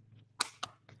smoky.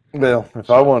 Well, if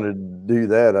I wanted to do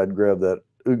that, I'd grab that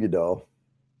Ugadal.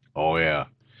 Oh yeah,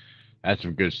 that's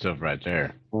some good stuff right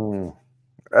there. Mm.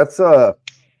 That's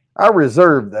I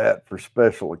reserve that for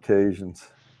special occasions.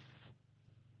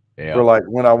 Yeah. For like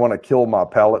when I want to kill my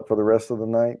palate for the rest of the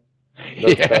night.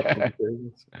 Yeah.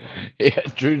 Yeah,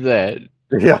 true that.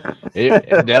 Yeah.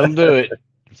 That'll do it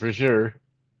for sure.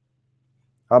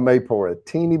 I may pour a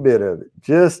teeny bit of it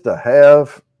just to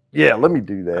have. Yeah, let me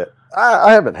do that.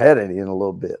 I haven't had any in a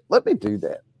little bit. Let me do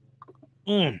that.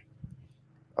 Mm.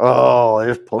 Oh,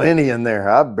 there's plenty in there.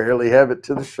 I barely have it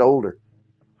to the shoulder.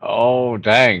 Oh,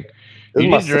 dang. You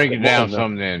need to drink it down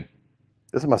some then.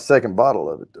 This is my second bottle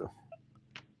of it, though.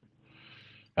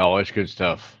 Oh, it's good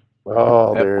stuff.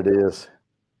 Oh, there it is.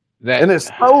 And it's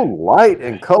so light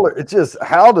in color. It just,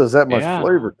 how does that much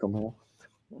flavor come on?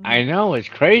 I know, it's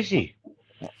crazy.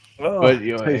 Oh, but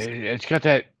you know, it's got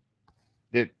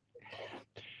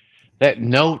that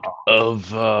note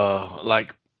of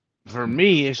like, for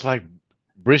me, it's like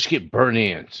brisket burn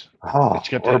ends. Oh, it's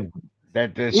got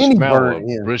that smell of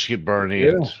brisket burn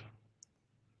ends.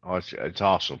 Oh, it's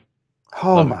awesome.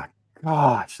 Oh my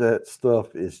gosh, that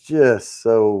stuff is just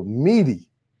so meaty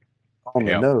on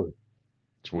the nose.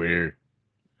 It's weird.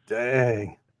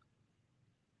 Dang.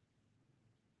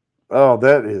 Oh,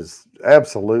 that is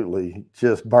absolutely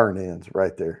just burn ends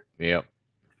right there. Yep.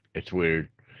 It's weird.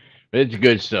 But it's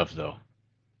good stuff though.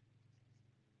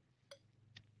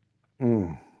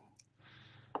 Mm.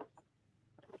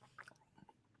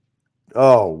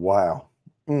 Oh, wow.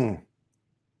 Mm.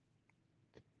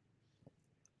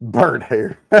 Burnt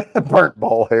hair. Burnt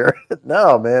ball hair.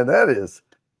 No, man, that is,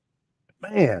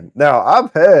 man. Now,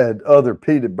 I've had other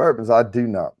peated bourbons I do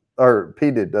not, or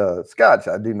peated scotch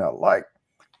I do not like.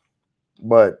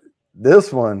 But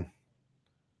this one,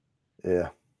 yeah.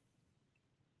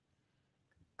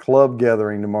 Club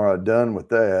gathering tomorrow. Done with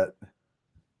that.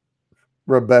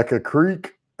 Rebecca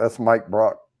Creek. That's Mike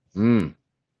Brock.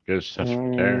 Good stuff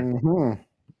there.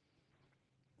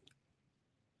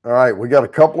 All right, we got a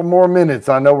couple more minutes.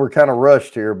 I know we're kind of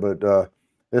rushed here, but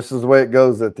this is the way it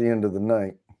goes at the end of the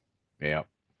night. Yeah.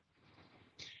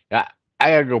 I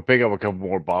gotta go pick up a couple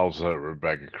more bottles of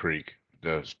Rebecca Creek,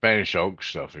 the Spanish oak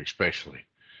stuff, especially.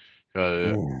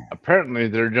 Apparently,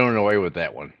 they're doing away with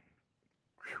that one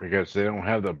because they don't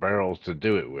have the barrels to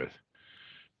do it with.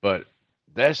 But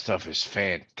that stuff is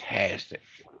fantastic.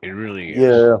 It really is.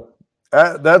 Yeah.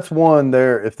 That's one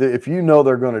there. If you know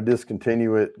they're going to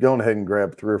discontinue it, go ahead and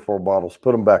grab 3 or 4 bottles,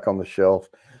 put them back on the shelf,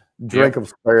 drink them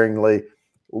sparingly,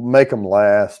 make them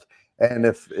last. And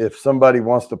if somebody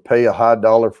wants to pay a high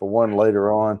dollar for one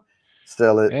later on,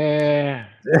 sell it. Yeah,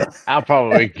 I'll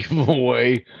probably give them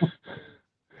away.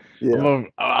 Yeah,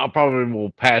 I probably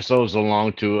will pass those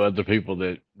along to other people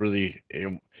that really,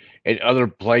 at other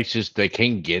places they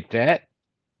can get that.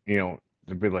 They'll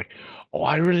be like, "Oh,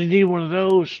 I really need one of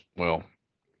those." Well,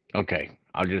 okay,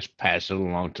 I'll just pass it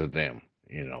along to them.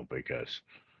 Because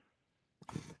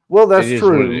that's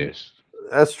true. What it is.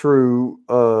 That's true.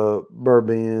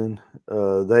 Bourbon,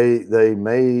 they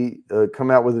may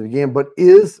come out with it again, but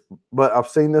I've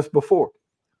seen this before.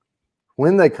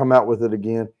 When they come out with it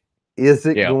again, is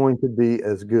it going to be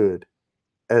as good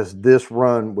as this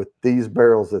run with these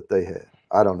barrels that they had?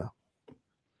 I don't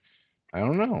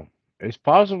know. It's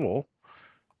possible.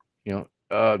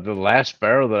 The last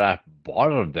barrel that I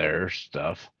bought of their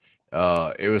stuff,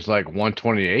 it was like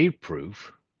 128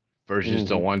 proof versus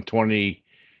the Mm-hmm.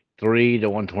 123 to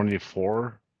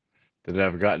 124 that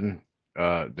I've gotten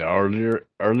the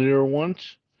earlier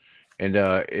ones, and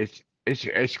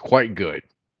it's quite good.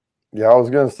 Yeah, I was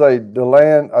going to say,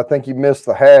 Deland, I think you missed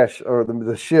the hash or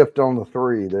the shift on the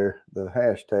 3 there. The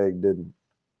hashtag didn't.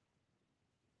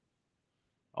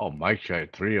 Oh, Mike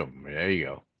tried three of them. There you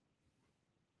go.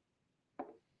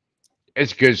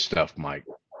 It's good stuff, Mike.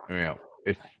 Yeah,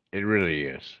 it really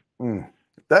is. Mm.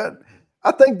 That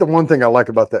I think the one thing I like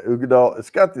about that Ugadal, it's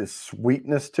got this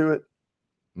sweetness to it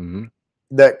Hmm.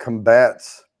 that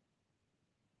combats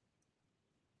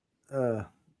uh,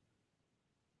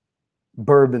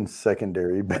 bourbon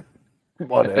secondary.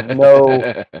 Whatever.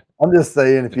 No, I'm just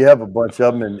saying if you have a bunch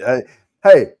of them, and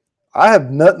hey, I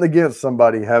have nothing against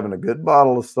somebody having a good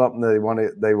bottle of something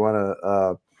that they want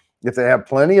to if they have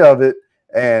plenty of it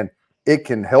and it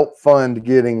can help fund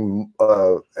getting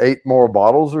 8 more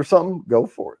bottles or something, go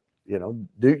for it.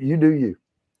 Do you.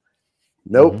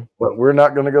 Nope, Hmm. but we're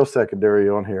not going to go secondary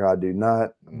on here. I do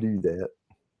not do that.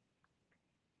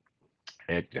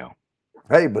 Heck no.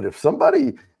 Hey, but if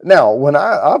somebody now, when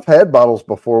I've had bottles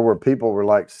before where people were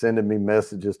like sending me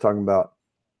messages talking about,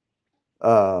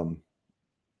 um,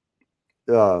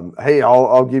 hey,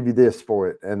 I'll give you this for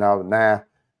it, and nah,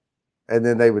 and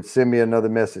then they would send me another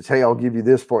message, hey, I'll give you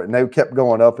this for it, and they kept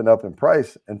going up and up in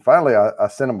price, and finally I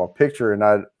sent them a picture, and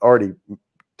I'd already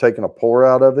taken a pour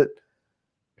out of it,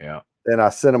 Yeah. and I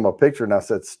sent them a picture, and I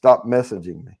said, stop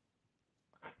messaging me.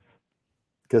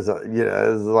 Because it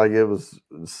was like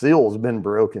seal's been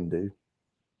broken, dude.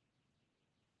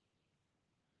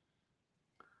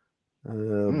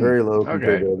 Very low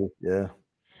compared Okay. to others. Yeah.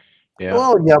 Yeah.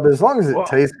 Well, yeah, but as long as it Well.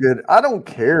 tastes good, I don't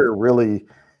care really.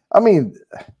 I mean,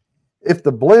 if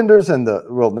the blenders and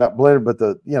not blender, but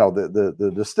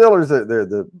the distillers,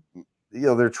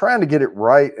 they're trying to get it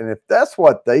right, and if that's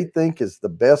what they think is the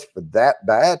best for that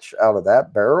batch out of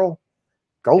that barrel,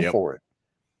 go Yep. for it.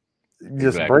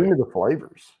 Just bring Exactly. me the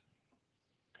flavors.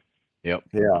 Yep.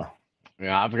 Yeah.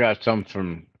 Yeah. I've got some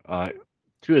from 2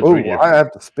 or 3 Oh, I different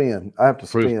have to spin. I have to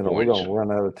proof spin, or we're points. gonna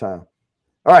run out of time.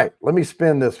 All right, let me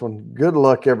spin this one. Good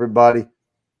luck, everybody.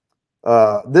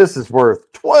 This is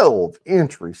worth 12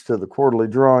 entries to the quarterly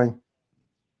drawing.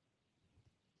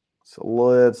 So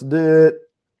let's do it.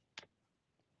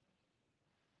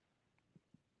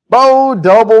 Bo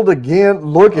doubled again.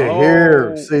 Look at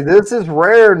here. Oh. See, this is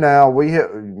rare now.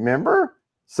 Remember?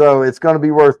 So it's going to be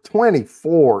worth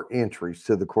 24 entries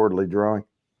to the quarterly drawing.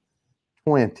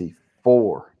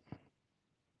 24.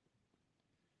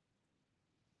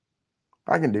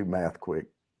 I can do math quick.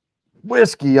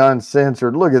 Whiskey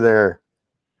Uncensored. Look at there.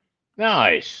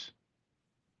 Nice.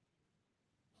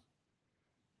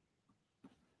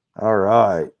 All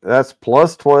right. That's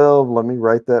plus 12. Let me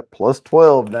write that plus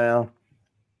 12 down.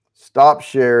 Stop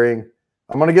sharing.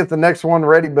 I'm going to get the next one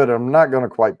ready, but I'm not going to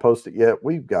quite post it yet.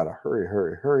 We've got to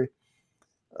hurry.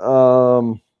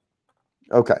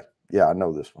 Okay. Yeah, I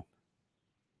know this one.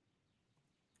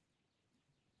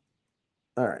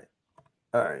 All right.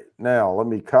 Now let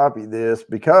me copy this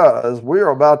because we're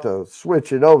about to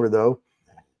switch it over though,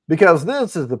 because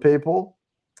this is the people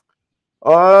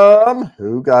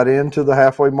who got into the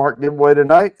halfway mark giveaway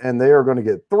tonight, and they are going to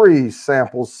get 3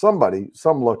 samples. Some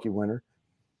lucky winner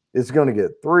is going to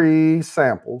get 3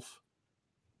 samples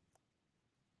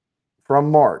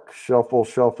from Mark. Shuffle,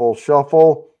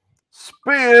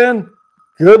 spin.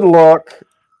 Good luck,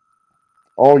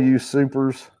 all you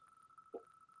supers.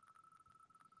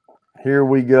 Here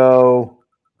we go.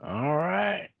 All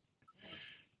right.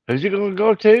 Who's it gonna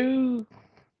go to?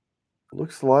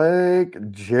 Looks like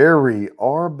Jerry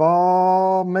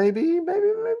Arbaugh, maybe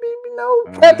no.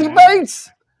 Kathy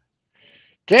Bates.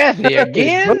 Kathy Kathy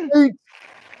again? Bates.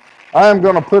 I am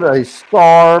going to put a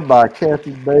star by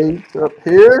Kathy Bates up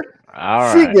here.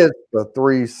 All She right. gets the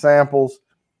 3 samples,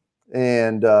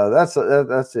 and that's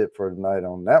it for tonight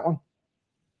on that one.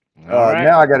 All right.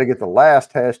 Now I got to get the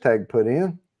last hashtag put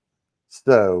in.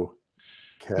 So,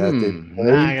 Kathy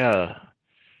Now I Bates. gotta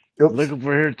Oops. look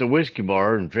over here at the whiskey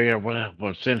bar and figure out what I'm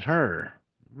gonna send her.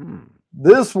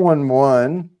 This one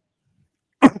won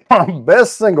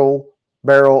best single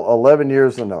barrel 11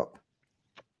 years and up.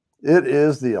 It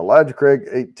is the Elijah Craig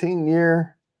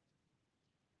 18-year.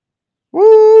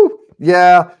 Woo!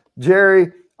 Yeah,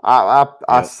 Jerry,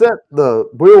 I set the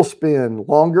wheel spin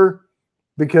longer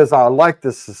because I like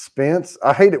the suspense.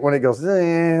 I hate it when it goes,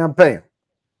 bam.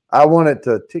 I want it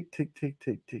to tick, tick, tick,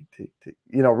 tick, tick, tick, tick,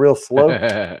 real slow.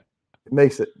 It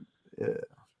makes it, yeah.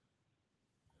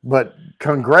 But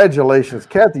congratulations,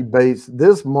 Kathy Bates.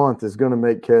 This month is going to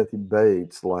make Kathy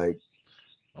Bates like,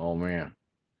 Oh man,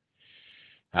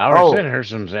 I already oh, sent her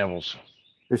some samples.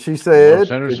 she I'm gonna said,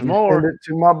 send her could some you send more. it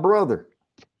to my brother?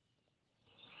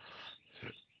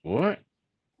 What?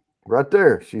 Right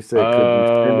there. She said, could you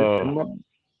send it to Uh, my?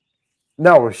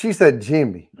 No, she said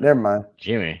Jimmy. Never mind.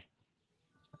 Jimmy.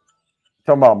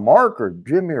 Talking about Mark or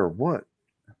Jimmy or what?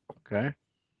 Okay.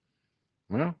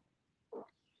 Well,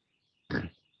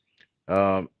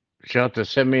 um, she'll have to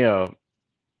send me a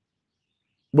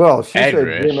Well, she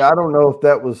said Jimmy. address. I don't know if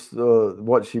that was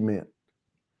what she meant.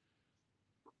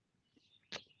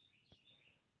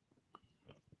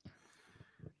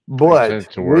 I can send But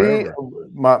it to wherever.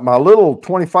 my little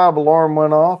 25 alarm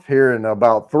went off here in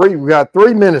about three. We got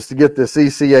 3 minutes to get this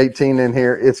EC18 in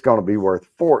here. It's going to be worth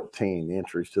 14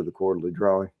 entries to the quarterly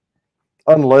drawing.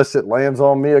 Unless it lands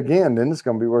on me again, then it's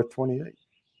going to be worth 28.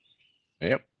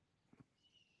 Yep.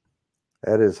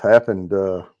 That has happened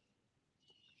a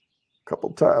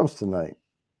couple times tonight.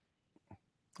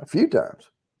 A few times.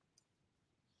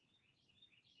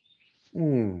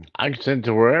 I can send it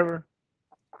to wherever.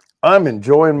 I'm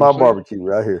enjoying my We'll see. barbecue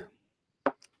right here.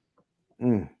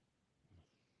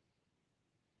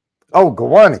 Oh,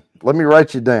 Gawani, let me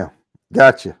write you down.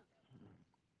 Gotcha.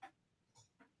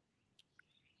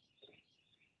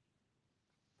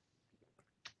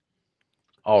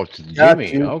 Oh, it's Got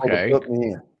Jimmy. you for to Okay. put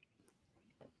me in.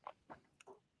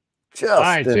 All Just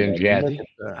right, in then, the nick Kathy. of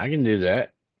time. I can do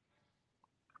that.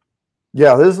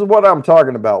 Yeah, this is what I'm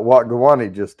talking about. What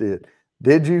Gawani just did.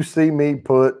 Did you see me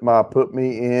put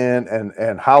me in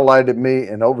and highlighted me?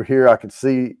 And over here, I can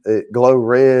see it glow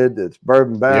red. It's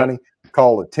Bourbon Bounty. Yep.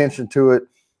 Call attention to it.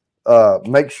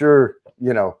 Make sure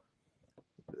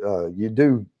you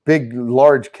do big,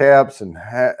 large caps and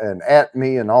at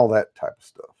me and all that type of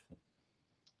stuff.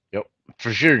 Yep.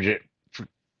 For sure, for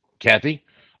Kathy.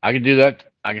 I can do that.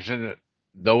 I can send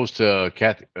those to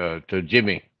Kathy, to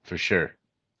Jimmy for sure.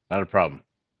 Not a problem.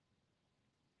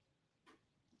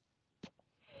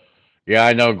 Yeah,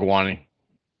 I know, Guani.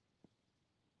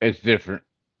 It's different.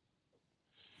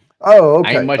 Oh, I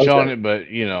ain't okay, much on okay. it, but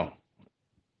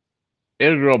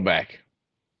it'll grow back.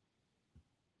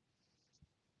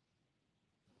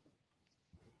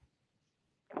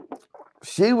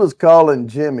 She was calling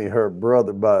Jimmy her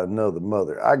brother by another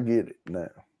mother. I get it now.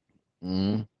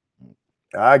 Mm,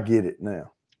 I get it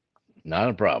now. not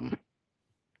a problem.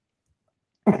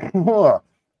 One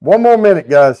more minute,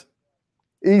 guys.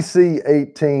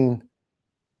 EC18.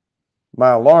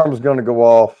 My alarm is going to go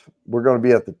off. We're going to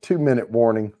be at the 2-minute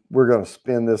warning. We're going to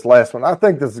spin this last one. I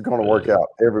think this is going to work out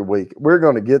every week. We're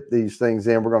going to get these things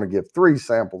in. We're going to give 3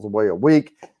 samples away a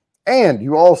week. And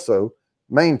you also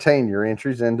maintain your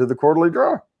entries into the quarterly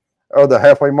draw or the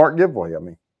halfway mark giveaway. I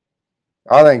mean,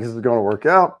 I think this is going to work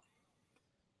out.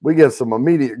 We get some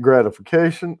immediate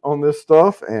gratification on this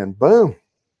stuff, and boom,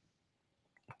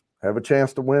 have a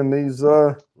chance to win these.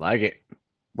 Like it.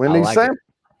 Win I these like samples. it.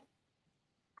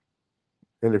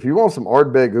 And if you want some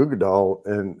Ardbeg Ugadal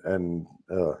and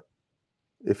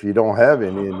if you don't have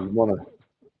any and you want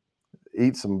to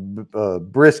eat some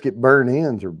brisket burn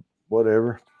ends or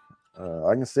whatever,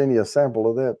 I can send you a sample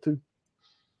of that too.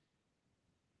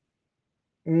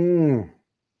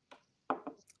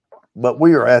 But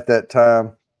we are at that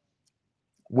time.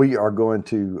 We are going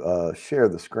to share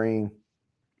the screen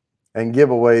and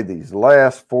give away these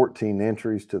last 14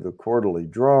 entries to the quarterly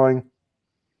drawing,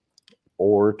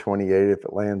 or 28 if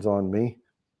it lands on me.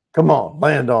 Come on,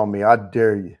 land on me. I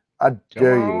dare you. I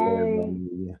dare you to land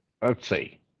on me. Let's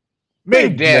see.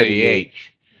 Big Daddy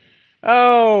H.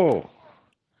 Oh,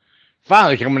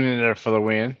 finally coming in there for the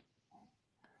win.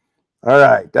 All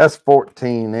right, that's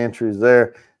 14 entries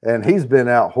there, and he's been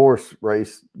out horse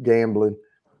race gambling.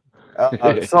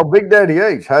 So, Big Daddy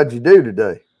H, how'd you do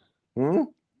today?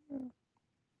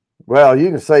 Well, you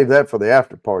can save that for the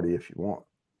after party if you want,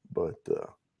 but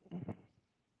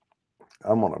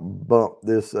I'm gonna bump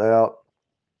this out,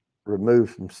 remove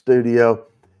from studio,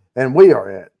 and we are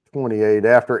at 28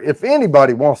 after. If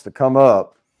anybody wants to come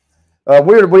up,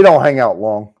 we don't hang out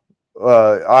long.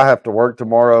 I have to work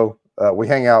tomorrow. We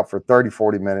hang out for 30,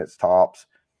 40 minutes tops.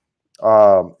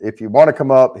 If you want to come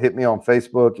up, hit me on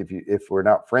Facebook. If we're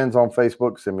not friends on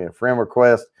Facebook, send me a friend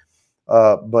request.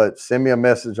 But send me a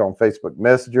message on Facebook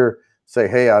Messenger. Say,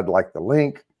 hey, I'd like the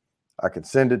link. I can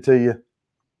send it to you.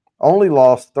 Only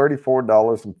lost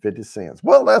 $34.50.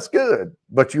 Well, that's good.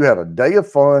 But you had a day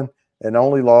of fun and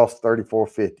only lost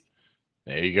 $34.50.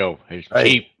 There you go. It's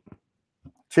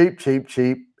cheap.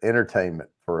 Cheap entertainment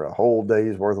for a whole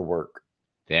day's worth of work.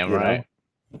 Damn right.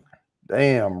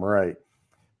 Damn right.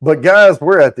 But guys,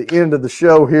 we're at the end of the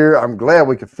show here. I'm glad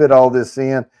we could fit all this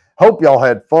in. Hope y'all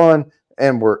had fun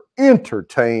and were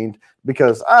entertained,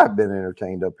 because I've been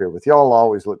entertained up here with y'all. I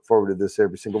always look forward to this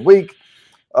every single week.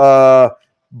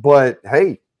 But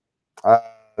hey,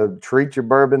 treat your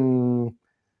bourbon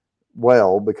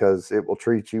well, because it will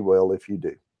treat you well if you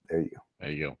do. There you go.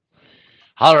 There you go.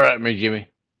 Holler at me, Jimmy.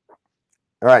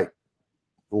 All right.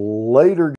 Later.